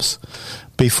collapse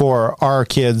before our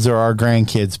kids or our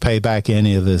grandkids pay back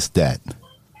any of this debt.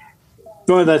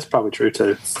 Well, that's probably true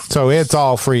too. So it's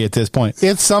all free at this point.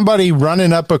 It's somebody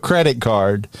running up a credit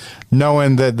card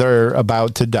knowing that they're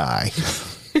about to die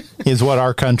is what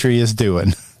our country is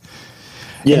doing.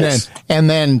 Yes. And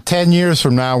then 10 years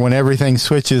from now, when everything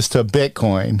switches to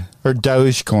Bitcoin or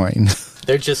Dogecoin,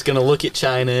 they're just going to look at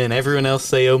China and everyone else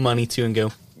they owe money to and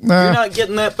go, you're not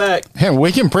getting that back. Hey,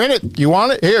 we can print it. You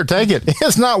want it? Here, take it.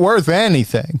 It's not worth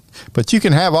anything, but you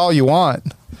can have all you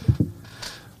want.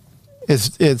 We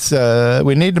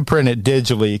need to print it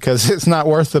digitally because it's not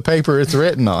worth the paper it's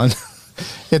written on.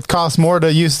 It costs more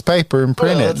to use the paper and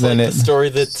print it than the story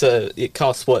that it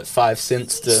costs, 5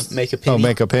 cents to make a penny? Oh,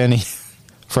 make a penny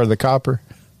for the copper.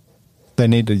 They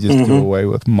need to just do away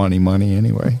with money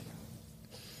anyway.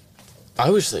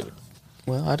 I wish they would.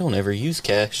 Well, I don't ever use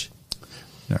cash.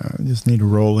 No, I just need to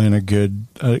roll in a good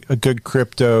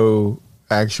crypto,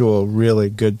 actual really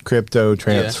good crypto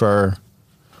transfer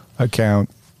account.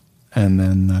 And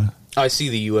then I see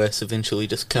the U.S. eventually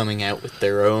just coming out with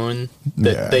their own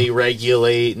that they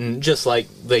regulate, and just like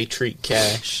they treat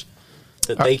cash,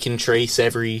 that they can trace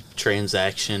every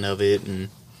transaction of it. And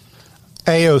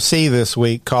AOC this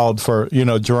week called for,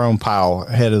 Jerome Powell,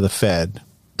 head of the Fed.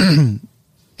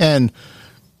 And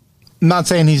I'm not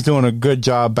saying he's doing a good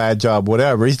job, bad job,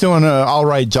 whatever. He's doing an all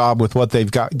right job with what they've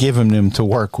got given him to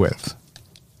work with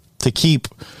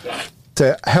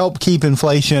to help keep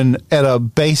inflation at a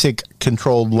basic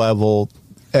controlled level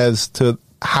as to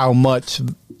how much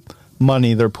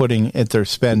money they're they're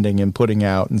spending and putting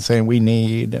out and saying we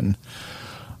need. And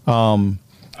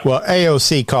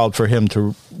AOC called for him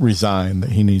to resign,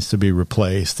 that he needs to be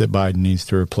replaced, that Biden needs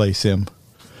to replace him.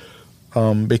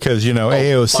 Because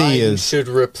AOC Biden should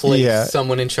replace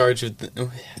someone in charge of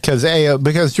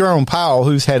because Jerome Powell,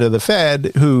 who's head of the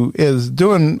Fed, who is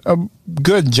doing a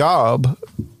good job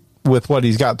with what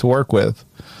he's got to work with.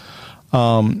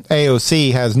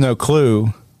 AOC has no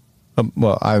clue.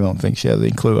 Well, I don't think she has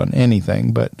any clue on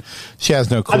anything, but she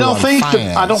has no clue.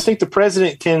 I don't think the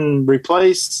president can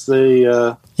replace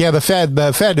the. The Fed.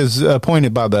 The Fed is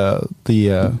appointed by the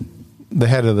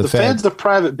head of the Fed. The Fed's the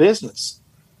private business.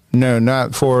 No,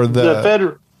 not for the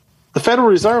Fed. The Federal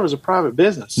Reserve is a private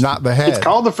business. Not the head. It's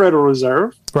called the Federal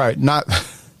Reserve. Right. Not.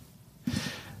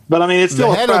 But I mean, it's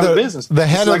still a private business. The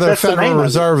head of the Federal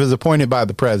Reserve is appointed by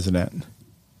the president.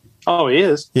 Oh, he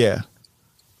is? Yeah.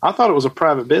 I thought it was a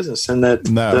private business, and that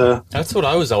that's what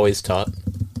I was always taught.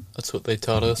 That's what they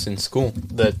taught us in school.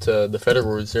 That the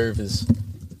Federal Reserve is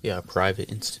a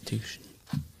private institution.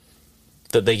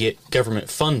 That they get government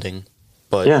funding,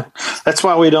 but that's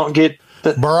why we don't get.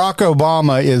 Barack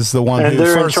Obama is the one who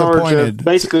first appointed.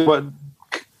 Basically, what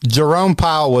Jerome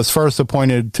Powell was first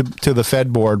appointed to the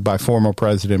Fed board by former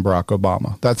President Barack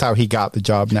Obama. That's how he got the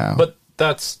job now. But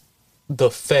that's the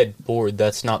Fed board.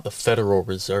 That's not the Federal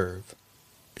Reserve.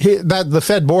 The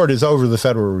Fed board is over the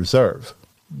Federal Reserve.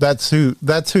 That's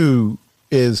who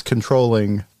is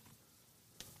controlling.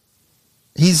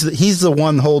 He's the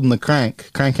one holding the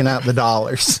cranking out the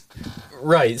dollars.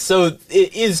 Right, so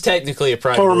it is technically a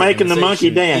private for making the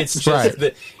monkey dance.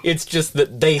 It's just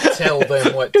that they tell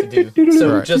them what to do.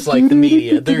 So just like the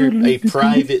media, they're a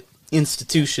private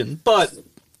institution, but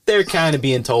they're kind of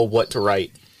being told what to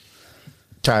write.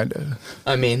 Kind of.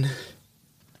 I mean,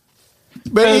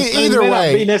 but either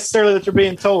way, not be necessarily that they're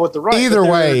being told what to write. Either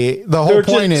way, the whole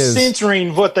point is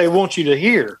censoring what they want you to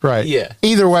hear. Right. Yeah.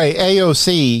 Either way,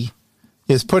 AOC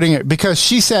is putting it, because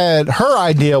she said her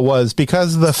idea was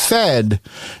because the Fed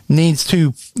needs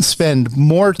to spend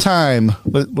more time.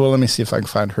 Well, let me see if I can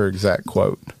find her exact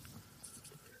quote.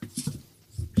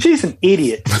 She's an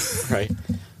idiot. Right.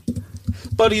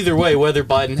 But either way, whether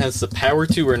Biden has the power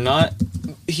to or not,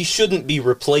 he shouldn't be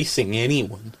replacing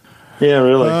anyone. Yeah,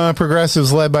 really.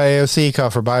 Progressives led by AOC call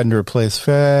for Biden to replace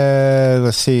Fed.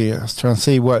 Let's see. I was trying to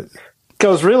see what.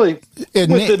 Because really,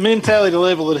 with the mentality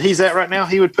level that he's at right now,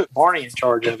 he would put Barney in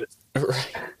charge of it.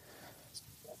 Right.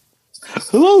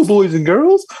 Hello, boys and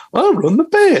girls. I run the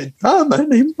Fed. My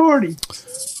name's Barney.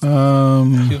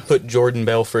 Who put Jordan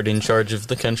Belfort in charge of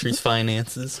the country's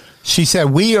finances? She said,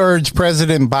 we urge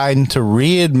President Biden to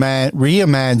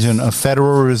reimagine a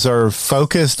Federal Reserve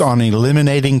focused on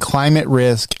eliminating climate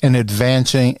risk and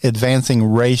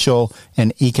advancing racial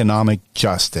and economic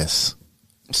justice.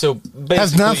 So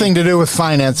has nothing to do with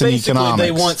finance and economics.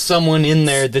 They want someone in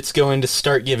there that's going to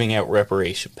start giving out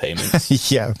reparation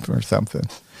payments. Yeah, or something.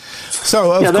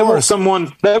 So of course,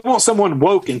 they want someone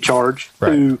woke in charge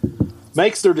who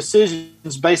makes their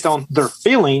decisions based on their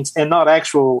feelings and not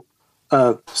actual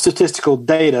statistical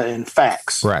data and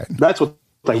facts. Right. That's what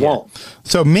they want.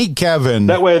 So meet Kevin.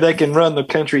 That way they can run the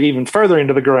country even further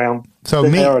into the ground. So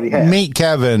meet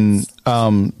Kevin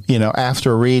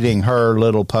after reading her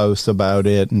little post about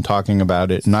it and talking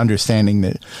about it and understanding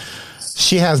that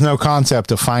she has no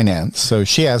concept of finance, so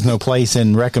she has no place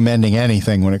in recommending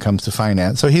anything when it comes to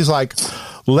finance. So he's like,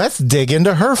 let's dig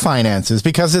into her finances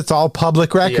because it's all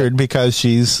public record because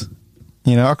she's,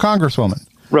 a congresswoman.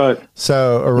 Right.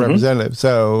 So a representative.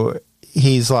 So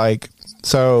he's like,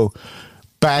 so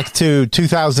back to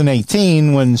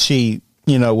 2018 when she,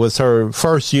 was her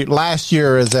first year, last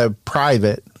year as a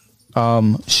private,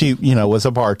 she, was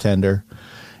a bartender,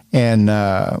 and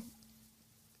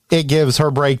it gives her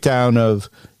breakdown of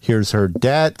here's her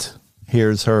debt,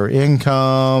 here's her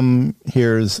income,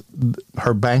 here's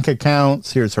her bank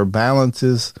accounts, here's her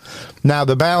balances. Now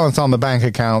the balance on the bank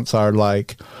accounts are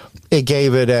like, it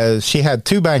gave it as she had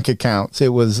two bank accounts.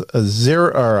 It was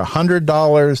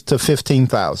 $100 to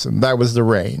 $15,000. That was the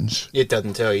range. It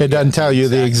doesn't tell you. It doesn't tell you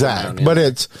the exact, but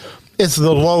it's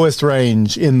the lowest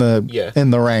range in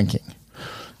the ranking.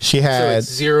 She had so it's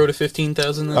 0 to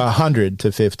 15,000. 100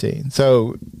 to 15.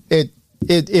 So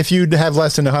if you have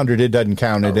less than 100, it doesn't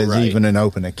count it as even an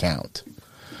open account.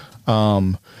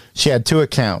 She had two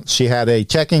accounts. She had a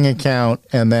checking account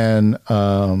and then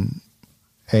not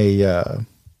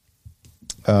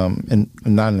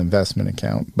an investment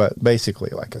account, but basically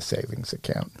like a savings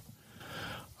account.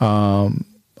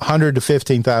 100 to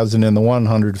 15,000 in the one,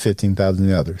 100 to 15,000 in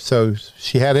the other. So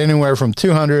she had anywhere from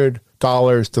 $200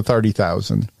 to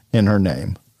 30,000 in her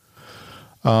name.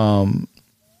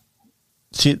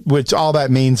 Which all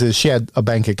that means is she had a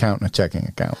bank account and a checking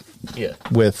account. Yeah.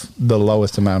 With the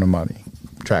lowest amount of money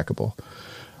trackable.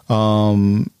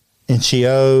 And she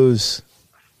owes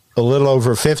a little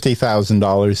over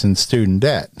 $50,000 in student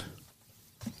debt.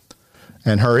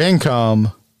 And her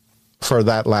income for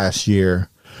that last year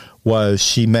was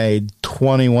she made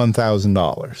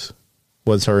 $21,000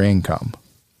 was her income,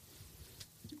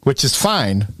 which is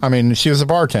fine. I mean, she was a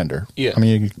bartender. Yeah. I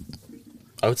mean,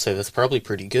 I would say that's probably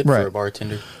pretty good for a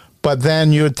bartender. But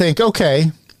then you would think,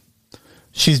 okay,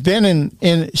 she's been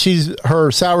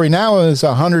her salary now is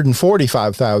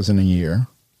 $145,000 a year.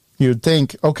 You would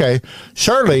think, okay,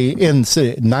 surely in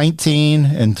 19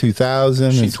 and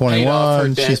 2000 and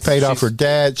 21, she's paid off her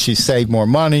debt. She's saved more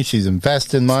money. She's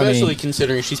invested money. Especially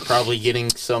considering she's probably getting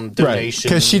some donations.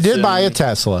 Because she did buy a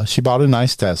Tesla. She bought a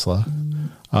nice Tesla.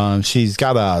 She's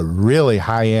got a really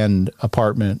high-end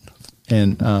apartment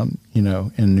in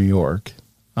New York.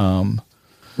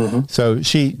 So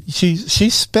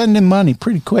she's spending money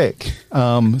pretty quick.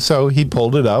 So he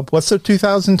pulled it up. What's the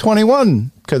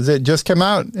 2021? Because it just came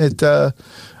out at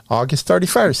August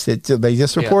 31st. They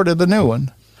just reported the new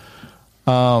one.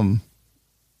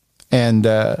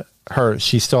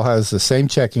 She still has the same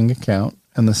checking account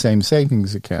and the same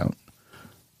savings account.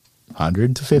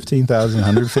 100 to 15,000,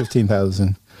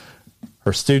 115,000.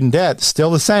 Her student debt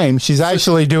still the same. She's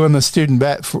actually doing the student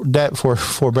debt for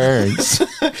forbearance.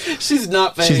 She's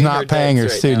not paying her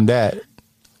student debt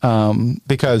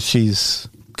because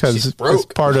it's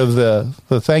part of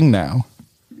the thing now.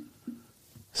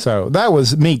 So that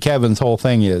was Meet Kevin's whole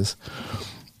thing is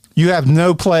you have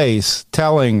no place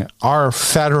telling our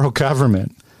federal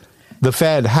government, the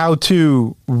Fed, how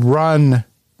to run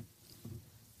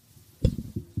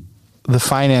the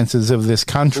finances of this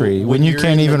country when you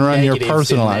can't even run your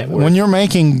personal life, when you're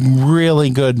making really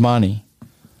good money.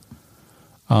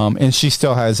 And she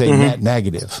still has a net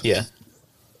negative. Yeah.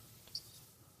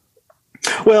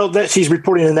 Well, that she's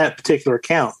reporting in that particular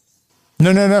account.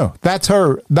 No. That's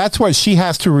her. That's what she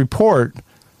has to report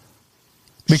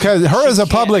because her as a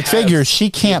public figure, she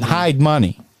can't hide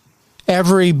money.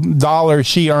 Every dollar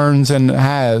she earns and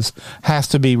has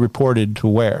to be reported to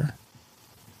where.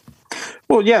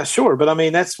 Well, yeah, sure. But I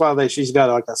mean, that's why she's got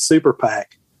like a super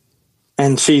PAC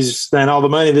and all the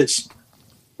money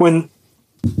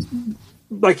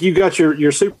like you got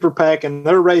your super PAC and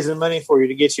they're raising money for you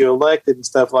to get you elected and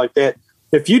stuff like that.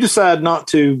 If you decide not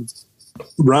to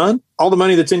run, all the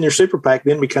money that's in your super PAC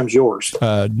then becomes yours.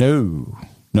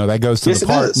 No, that goes to the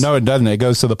party. No, it doesn't. It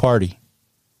goes to the party.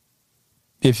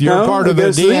 If you're part of the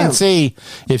DNC,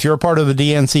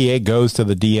 it goes to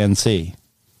the DNC.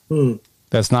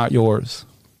 That's not yours.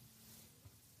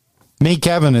 Meet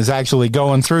Kevin is actually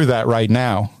going through that right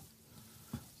now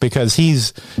because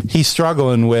he's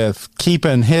struggling with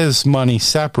keeping his money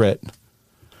separate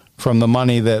from the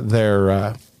money that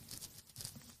they're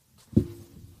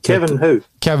Kevin who?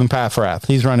 Kevin Paffrath.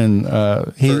 He's running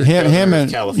him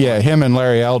and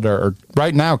Larry Elder are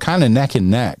right now kind of neck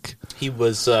and neck. He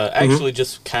was actually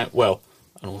just I don't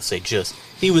want to say just.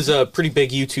 He was a pretty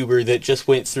big YouTuber that just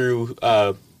went through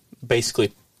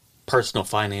basically personal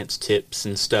finance tips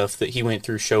and stuff that he went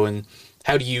through showing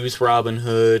how to use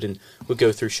Robinhood, and would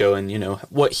go through showing, you know,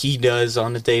 what he does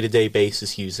on a day-to-day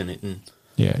basis using it. And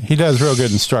yeah, he does real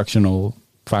good instructional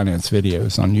finance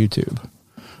videos on YouTube.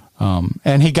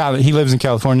 And he lives in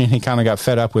California, and he kind of got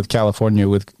fed up with California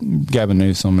with Gavin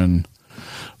Newsom and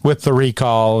with the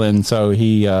recall, and so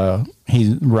he's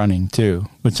running too.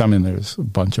 Which, I mean, there's a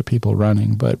bunch of people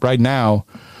running, but right now,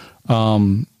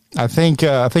 I think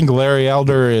Larry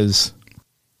Elder is.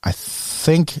 I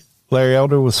think Larry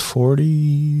Elder was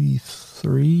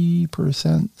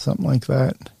 43%, something like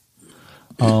that,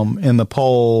 in the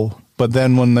poll. But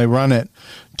then when they run it,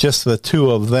 just the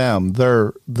two of them,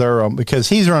 they're because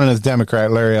he's running as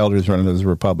Democrat, Larry Elder's running as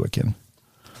Republican,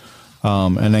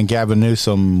 and then Gavin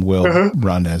Newsom will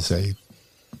run as a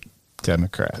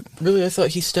Democrat. Really, I thought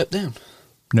he stepped down.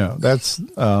 No, that's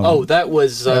that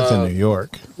was that's in New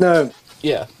York. No,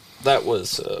 yeah, that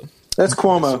was that's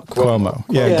Cuomo. Cuomo.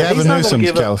 Yeah, Gavin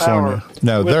Newsom's California.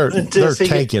 No, they're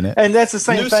taking it, and that's the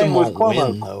same thing with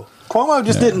Cuomo. Cuomo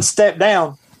just didn't step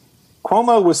down.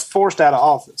 Cuomo was forced out of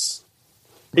office.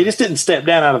 He just didn't step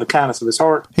down out of the kindness of his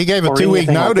heart. He gave a 2-week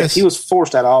notice. Like he was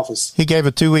forced out of office. He gave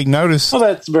a 2-week notice. Well,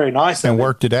 that's very nice of him. And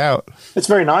worked it out. It's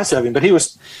very nice of him, but he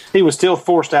was still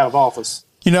forced out of office.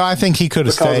 You know, I think he could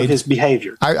have stayed. Because of his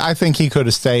behavior. I think he could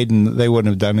have stayed and they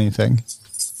wouldn't have done anything.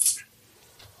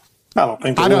 I don't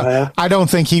think they would have. I don't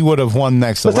think he would have won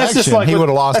next election. He would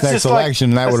have lost next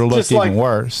election, and that would have looked even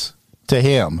worse to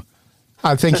him.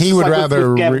 I think he would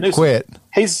rather quit.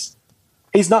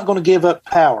 He's not going to give up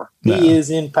power. No. He is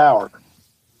in power.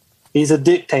 He's a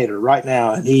dictator right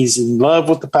now, and he's in love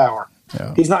with the power.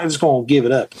 Yeah. He's not just going to give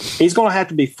it up. He's going to have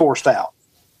to be forced out.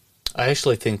 I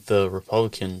actually think the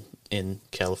Republican in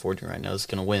California right now is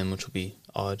going to win, which will be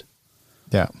odd.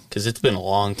 Yeah. Because it's been a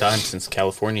long time since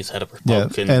California's had a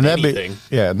Republican and anything.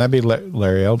 That'd be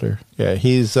Larry Elder. Yeah,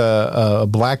 he's a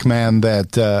black man that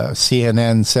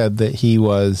CNN said that he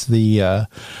was the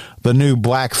new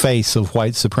black face of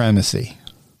white supremacy.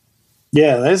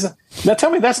 Yeah, now tell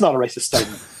me that's not a racist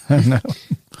statement. No.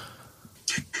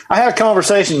 I had a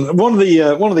conversation. One of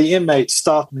the inmates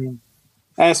stopped me and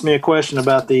asked me a question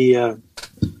about the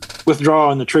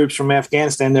withdrawing the troops from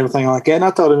Afghanistan and everything like that. And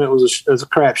I told him it was a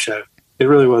crap show. It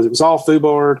really was. It was all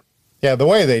FUBAR. Yeah, the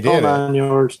way they did it.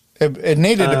 Yours. It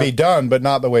needed to be done, but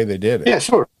not the way they did it. Yeah,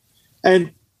 sure. Oh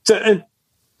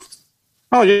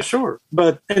yeah, sure.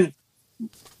 And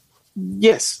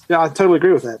yes, I totally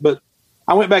agree with that. But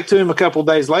I went back to him a couple of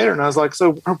days later, and I was like,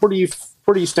 "So where do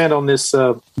you stand on this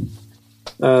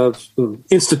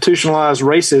institutionalized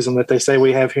racism that they say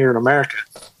we have here in America?"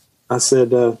 I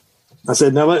said, "Now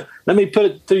let me put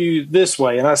it to you this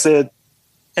way." And I said,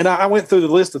 and I went through the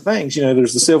list of things. You know,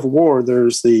 there's the Civil War,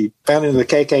 there's the founding of the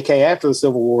KKK after the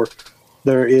Civil War,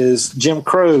 there is Jim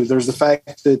Crow, there's the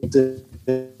fact that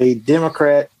a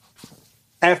Democrat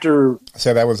after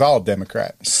that was all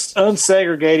Democrats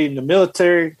unsegregating the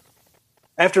military.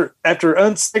 After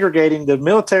unsegregating the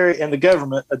military and the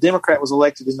government, a Democrat was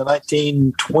elected in the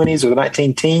 1920s or the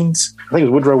 19-teens. I think it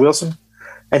was Woodrow Wilson.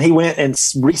 And he went and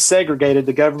resegregated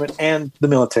the government and the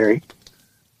military.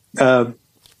 Then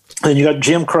you got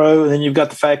Jim Crow, and then you've got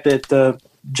the fact that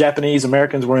Japanese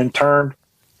Americans were interned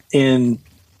in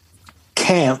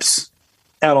camps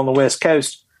out on the West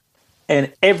Coast.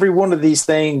 And every one of these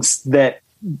things that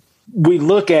we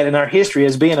look at in our history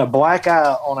as being a black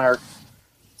eye on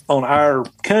our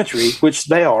country, which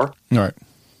they are, right,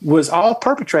 was all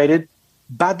perpetrated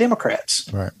by Democrats.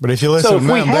 Right. But if you listen to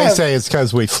them, they say it's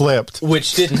because we flipped.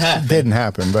 Which didn't happen. Didn't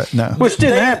happen, but no. Which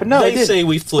didn't happen. No, they say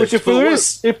we flipped.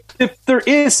 Which if there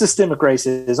is systemic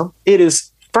racism, it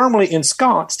is firmly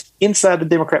ensconced inside the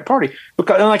Democrat Party.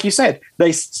 Because, and like you said,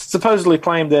 they supposedly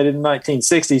claimed that in the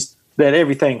 1960s that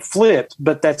everything flipped,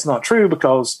 but that's not true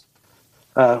because,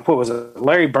 what was it,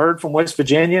 Larry Bird from West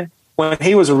Virginia, when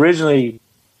he was originally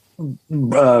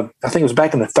I think it was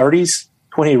back in the 30s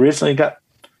when he originally got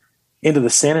into the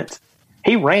Senate.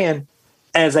 He ran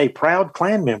as a proud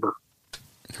Klan member,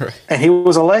 right, and he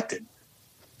was elected.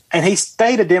 And he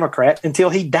stayed a Democrat until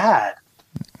he died.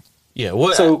 Yeah,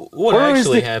 what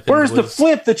actually happened? Where's the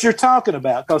flip that you're talking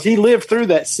about? Because he lived through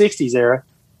that 60s era.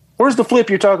 Where's the flip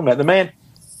you're talking about? The man,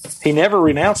 he never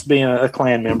renounced being a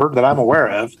Klan member that I'm aware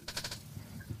of.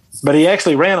 But he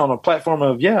actually ran on a platform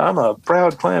of, I'm a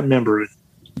proud Klan member.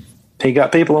 He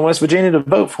got people in West Virginia to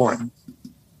vote for him.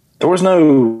 There was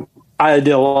no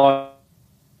ideological.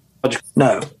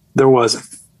 No, there wasn't.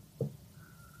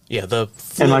 Yeah,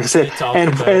 and like I said,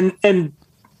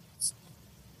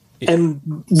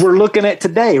 and we're looking at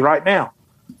today, right now.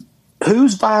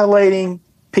 Who's violating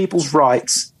people's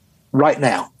rights right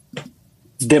now?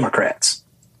 Democrats.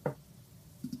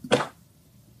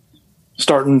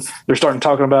 They're starting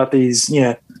talking about these,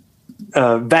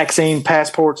 vaccine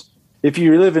passports. If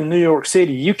you live in New York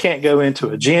City, you can't go into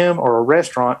a gym or a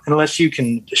restaurant unless you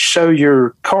can show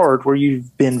your card where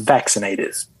you've been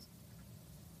vaccinated.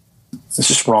 It's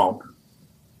just wrong.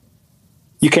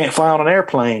 You can't fly on an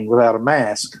airplane without a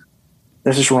mask.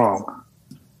 This is wrong.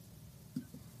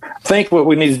 I think what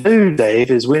we need to do,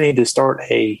 Dave, is we need to start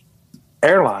a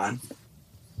airline,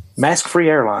 mask-free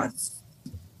airline.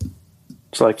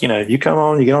 It's like, you come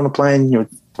on, you get on the plane,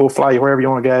 we'll fly you wherever you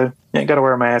want to go. You ain't got to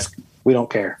wear a mask. We don't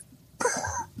care.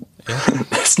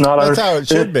 That's how it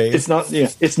should be. It's not. Yeah,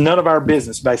 it's none of our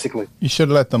business. Basically, you should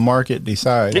let the market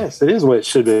decide. Yes, it is what it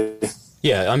should be.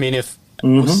 Yeah, I mean, if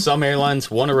some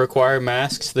airlines want to require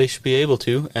masks, they should be able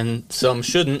to, and some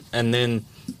shouldn't. And then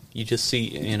you just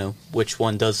see, which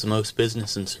one does the most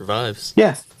business and survives.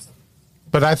 Yeah.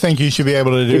 But I think you should be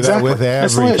able to do that with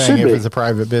everything if it's a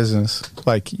private business.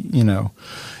 Like,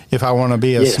 if I want to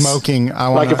be smoking, I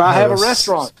want if I have a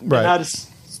restaurant, right?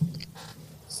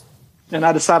 And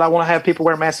I decide I want to have people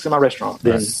wear masks in my restaurant.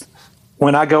 Then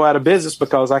when I go out of business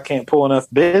because I can't pull enough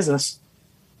business,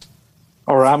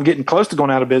 or I'm getting close to going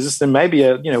out of business, then maybe,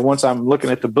 once I'm looking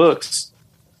at the books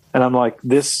and I'm like,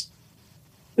 this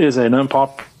is an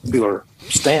unpopular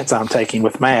stance I'm taking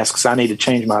with masks, I need to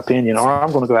change my opinion or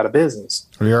I'm going to go out of business.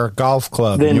 Or you're a golf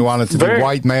club and you want it to be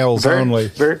white males only.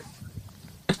 Very,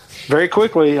 very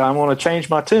quickly, I want to change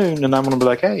my tune and I'm going to be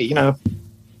like, hey,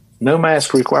 no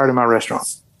mask required in my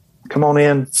restaurant. Come on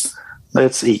in,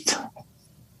 let's eat.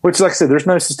 Which, like I said, there's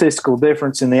no statistical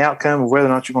difference in the outcome of whether or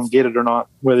not you're going to get it or not,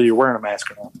 whether you're wearing a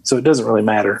mask or not. So it doesn't really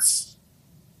matter.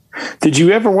 Did you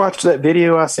ever watch that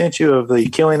video I sent you of the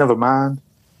killing of a mind?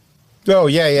 Oh,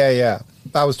 yeah.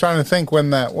 I was trying to think when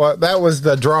that was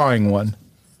the drawing one.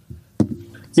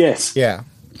 Yes. Yeah.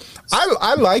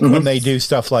 I like when they do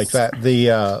stuff like that.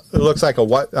 It looks like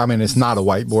it's not a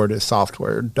whiteboard, it's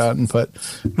software done, but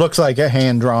it looks like a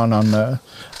hand drawn on the.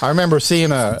 I remember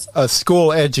seeing a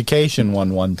school education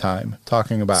one time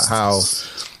talking about how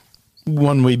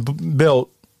when we built,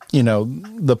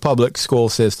 the public school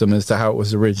system as to how it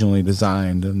was originally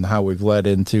designed and how we've led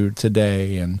into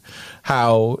today and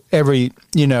how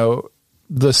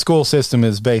the school system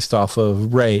is based off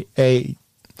of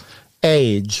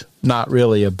age, not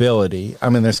really ability. I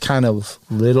mean, there's kind of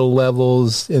little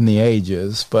levels in the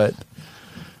ages, but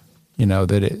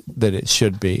that it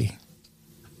should be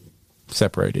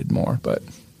separated more. But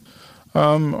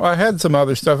I had some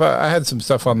other stuff. I had some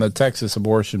stuff on the Texas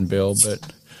abortion bill,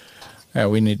 but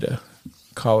we need to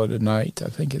call it a night. I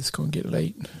think it's going to get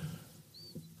late.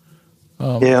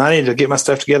 I need to get my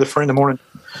stuff together for in the morning.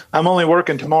 I'm only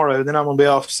working tomorrow. Then I'm going to be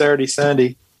off Saturday,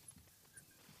 Sunday,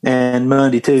 and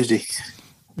Monday, Tuesday.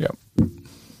 Yep.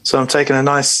 So I'm going to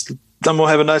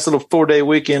have a nice little 4-day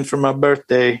weekend for my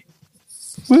birthday.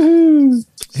 Woohoo!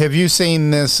 Have you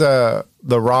seen this, The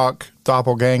Rock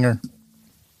doppelganger?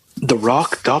 The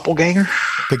Rock doppelganger?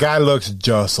 The guy looks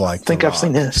just like The Rock. I've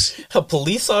seen this. A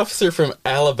police officer from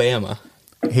Alabama.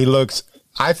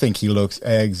 I think he looks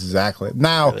exactly.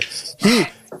 Now,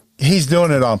 he's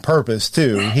doing it on purpose,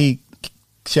 too. He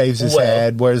shaves his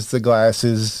head, wears the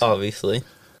glasses. Obviously.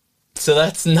 So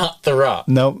that's not The Rock.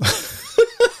 Nope.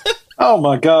 Oh,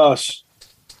 my gosh.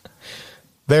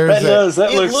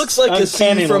 It looks like a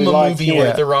scene from a movie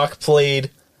where The Rock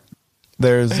played.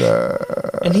 There's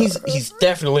and he's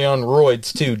definitely on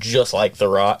roids too, just like The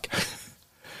Rock.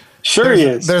 Sure he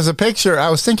is. There's a picture. I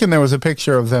was thinking there was a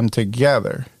picture of them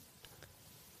together.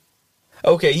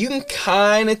 Okay, you can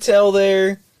kind of tell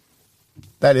there.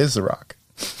 That is The Rock.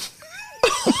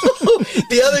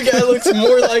 The other guy looks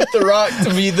more like The Rock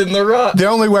to me than The Rock. The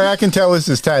only way I can tell is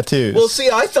his tattoos. Well, see,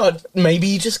 I thought maybe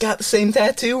he just got the same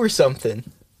tattoo or something.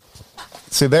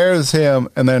 See, there's him,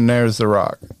 and then there's The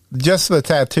Rock. Just the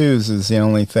tattoos is the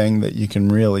only thing that you can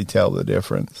really tell the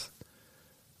difference.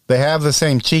 They have the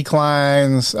same cheek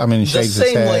lines. I mean, he shaves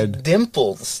his head. Like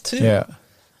dimples, too. Yeah.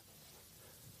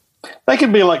 They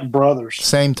could be like brothers.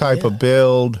 Same type of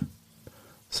build. I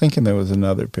was thinking there was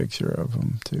another picture of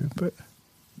them, too, but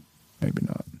maybe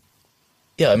not.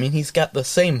 Yeah, I mean, he's got the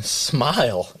same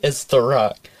smile as The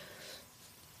Rock.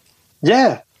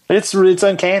 Yeah, it's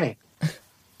uncanny.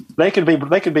 They could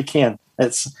be kin.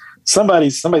 It's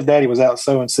somebody's daddy was out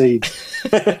sowing seed.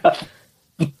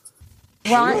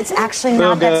 Ron, it's actually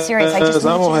not that serious. I just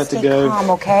need you to stay calm,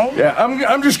 okay? Yeah,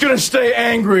 I'm just gonna stay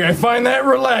angry. I find that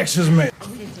relaxes me.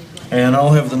 And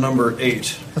I'll have the number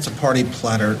 8. That's a party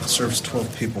platter. It serves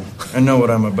 12 people. I know what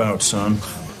I'm about, son.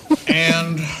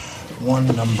 And one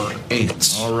number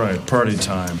 8. All right, party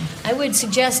time. I would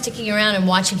suggest sticking around and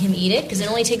watching him eat it, because it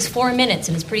only takes 4 minutes,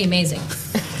 and it's pretty amazing.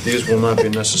 These will not be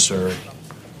necessary.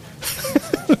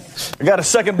 I got a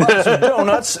second box of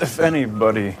donuts, if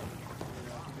anybody...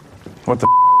 What the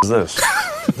is this?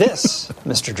 This,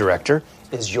 Mr. Director,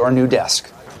 is your new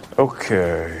desk.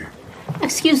 Okay.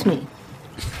 Excuse me.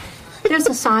 There's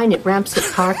a sign at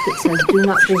Ramsett Park that says, do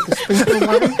not drink the sprinkler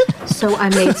water, so I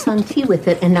made sun tea with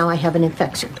it, and now I have an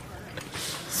infection.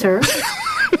 Sir?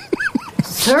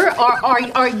 Sir, are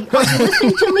you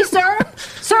listening to me, sir?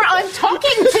 Sir, I'm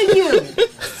talking to you!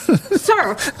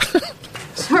 Sir,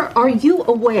 are you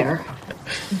aware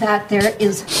that there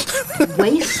is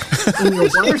waste in your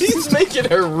water system? He's making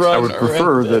her run. I would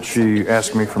prefer that she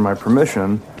ask me for my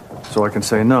permission so I can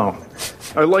say no.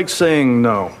 I like saying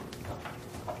no.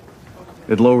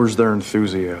 It lowers their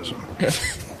enthusiasm.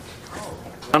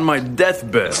 On my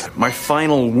deathbed, my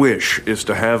final wish is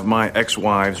to have my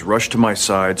ex-wives rush to my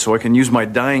side so I can use my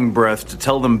dying breath to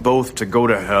tell them both to go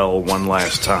to hell one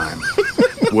last time.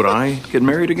 Would I get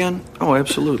married again? Oh,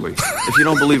 absolutely. If you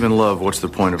don't believe in love, what's the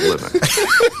point of living?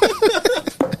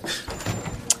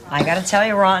 I gotta tell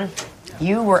you, Ron,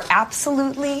 you were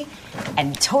absolutely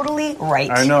and totally right.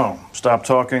 I know. Stop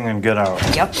talking and get out.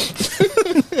 Yep.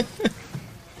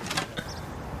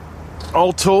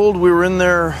 All told, we were in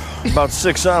there about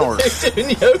 6 hours.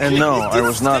 And no, I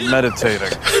was not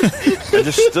meditating. I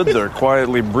just stood there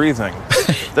quietly breathing.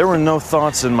 There were no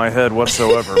thoughts in my head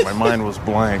whatsoever. My mind was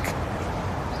blank.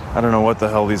 I don't know what the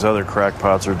hell these other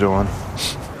crackpots are doing.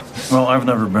 Well, I've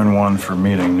never been one for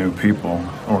meeting new people,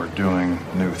 or doing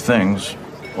new things,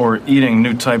 or eating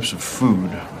new types of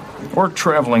food, or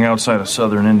traveling outside of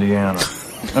southern Indiana.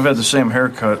 I've had the same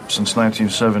haircut since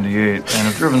 1978, and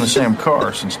have driven the same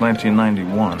car since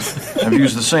 1991. I've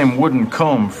used the same wooden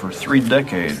comb for 3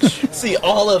 decades. See,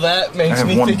 all of that makes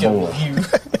me think of you.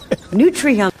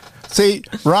 Nutrient. See,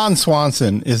 Ron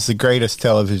Swanson is the greatest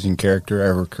television character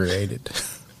ever created.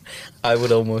 I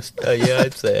would almost,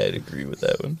 I'd say I'd agree with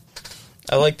that one.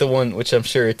 I like the one, which I'm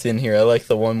sure it's in here, I like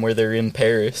the one where they're in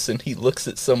Paris, and he looks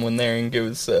at someone there and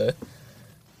goes,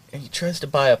 he tries to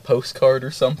buy a postcard or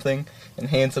something, and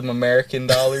hands them American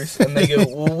dollars, and they go,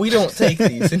 well, we don't take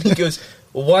these. And he goes,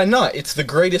 well, why not? It's the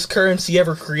greatest currency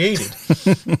ever created.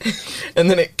 And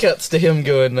then it cuts to him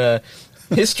going,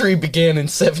 history began in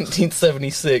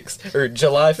 1776, or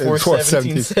July 4th,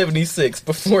 1776.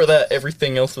 Before that,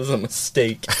 everything else was a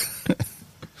mistake.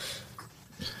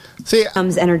 See,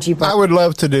 I would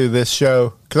love to do this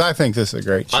show, because I think this is a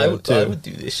great show, too. I would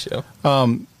do this show.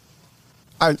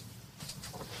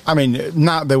 I mean,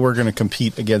 not that we're going to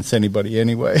compete against anybody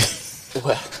anyway.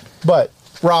 Well. But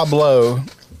Rob Lowe.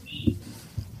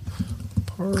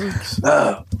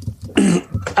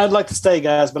 I'd like to stay,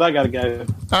 guys, but I got to go.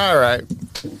 All right.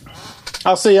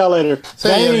 I'll see y'all later.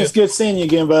 Danny, it's good seeing you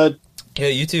again, bud. Yeah,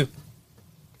 you too.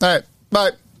 All right.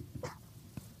 Bye.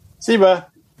 See you, bye.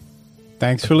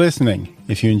 Thanks for listening.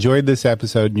 If you enjoyed this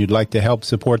episode and you'd like to help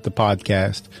support the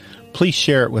podcast, please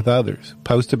share it with others,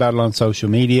 post about it on social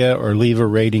media, or leave a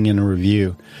rating and a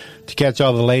review. To catch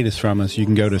all the latest from us, you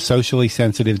can go to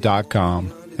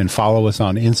sociallysensitive.com and follow us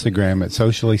on Instagram at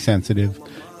sociallysensitive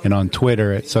and on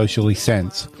Twitter at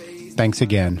sociallysense. Thanks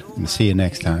again, and see you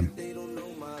next time.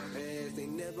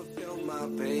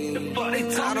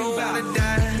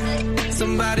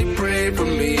 Somebody pray for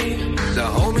me. The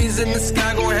homies in the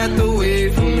sky gon' have to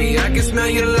wait for me. I can smell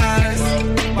your lies.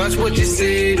 Watch what you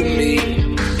say to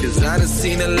me. 'Cause I done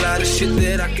seen a lot of shit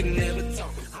that I can never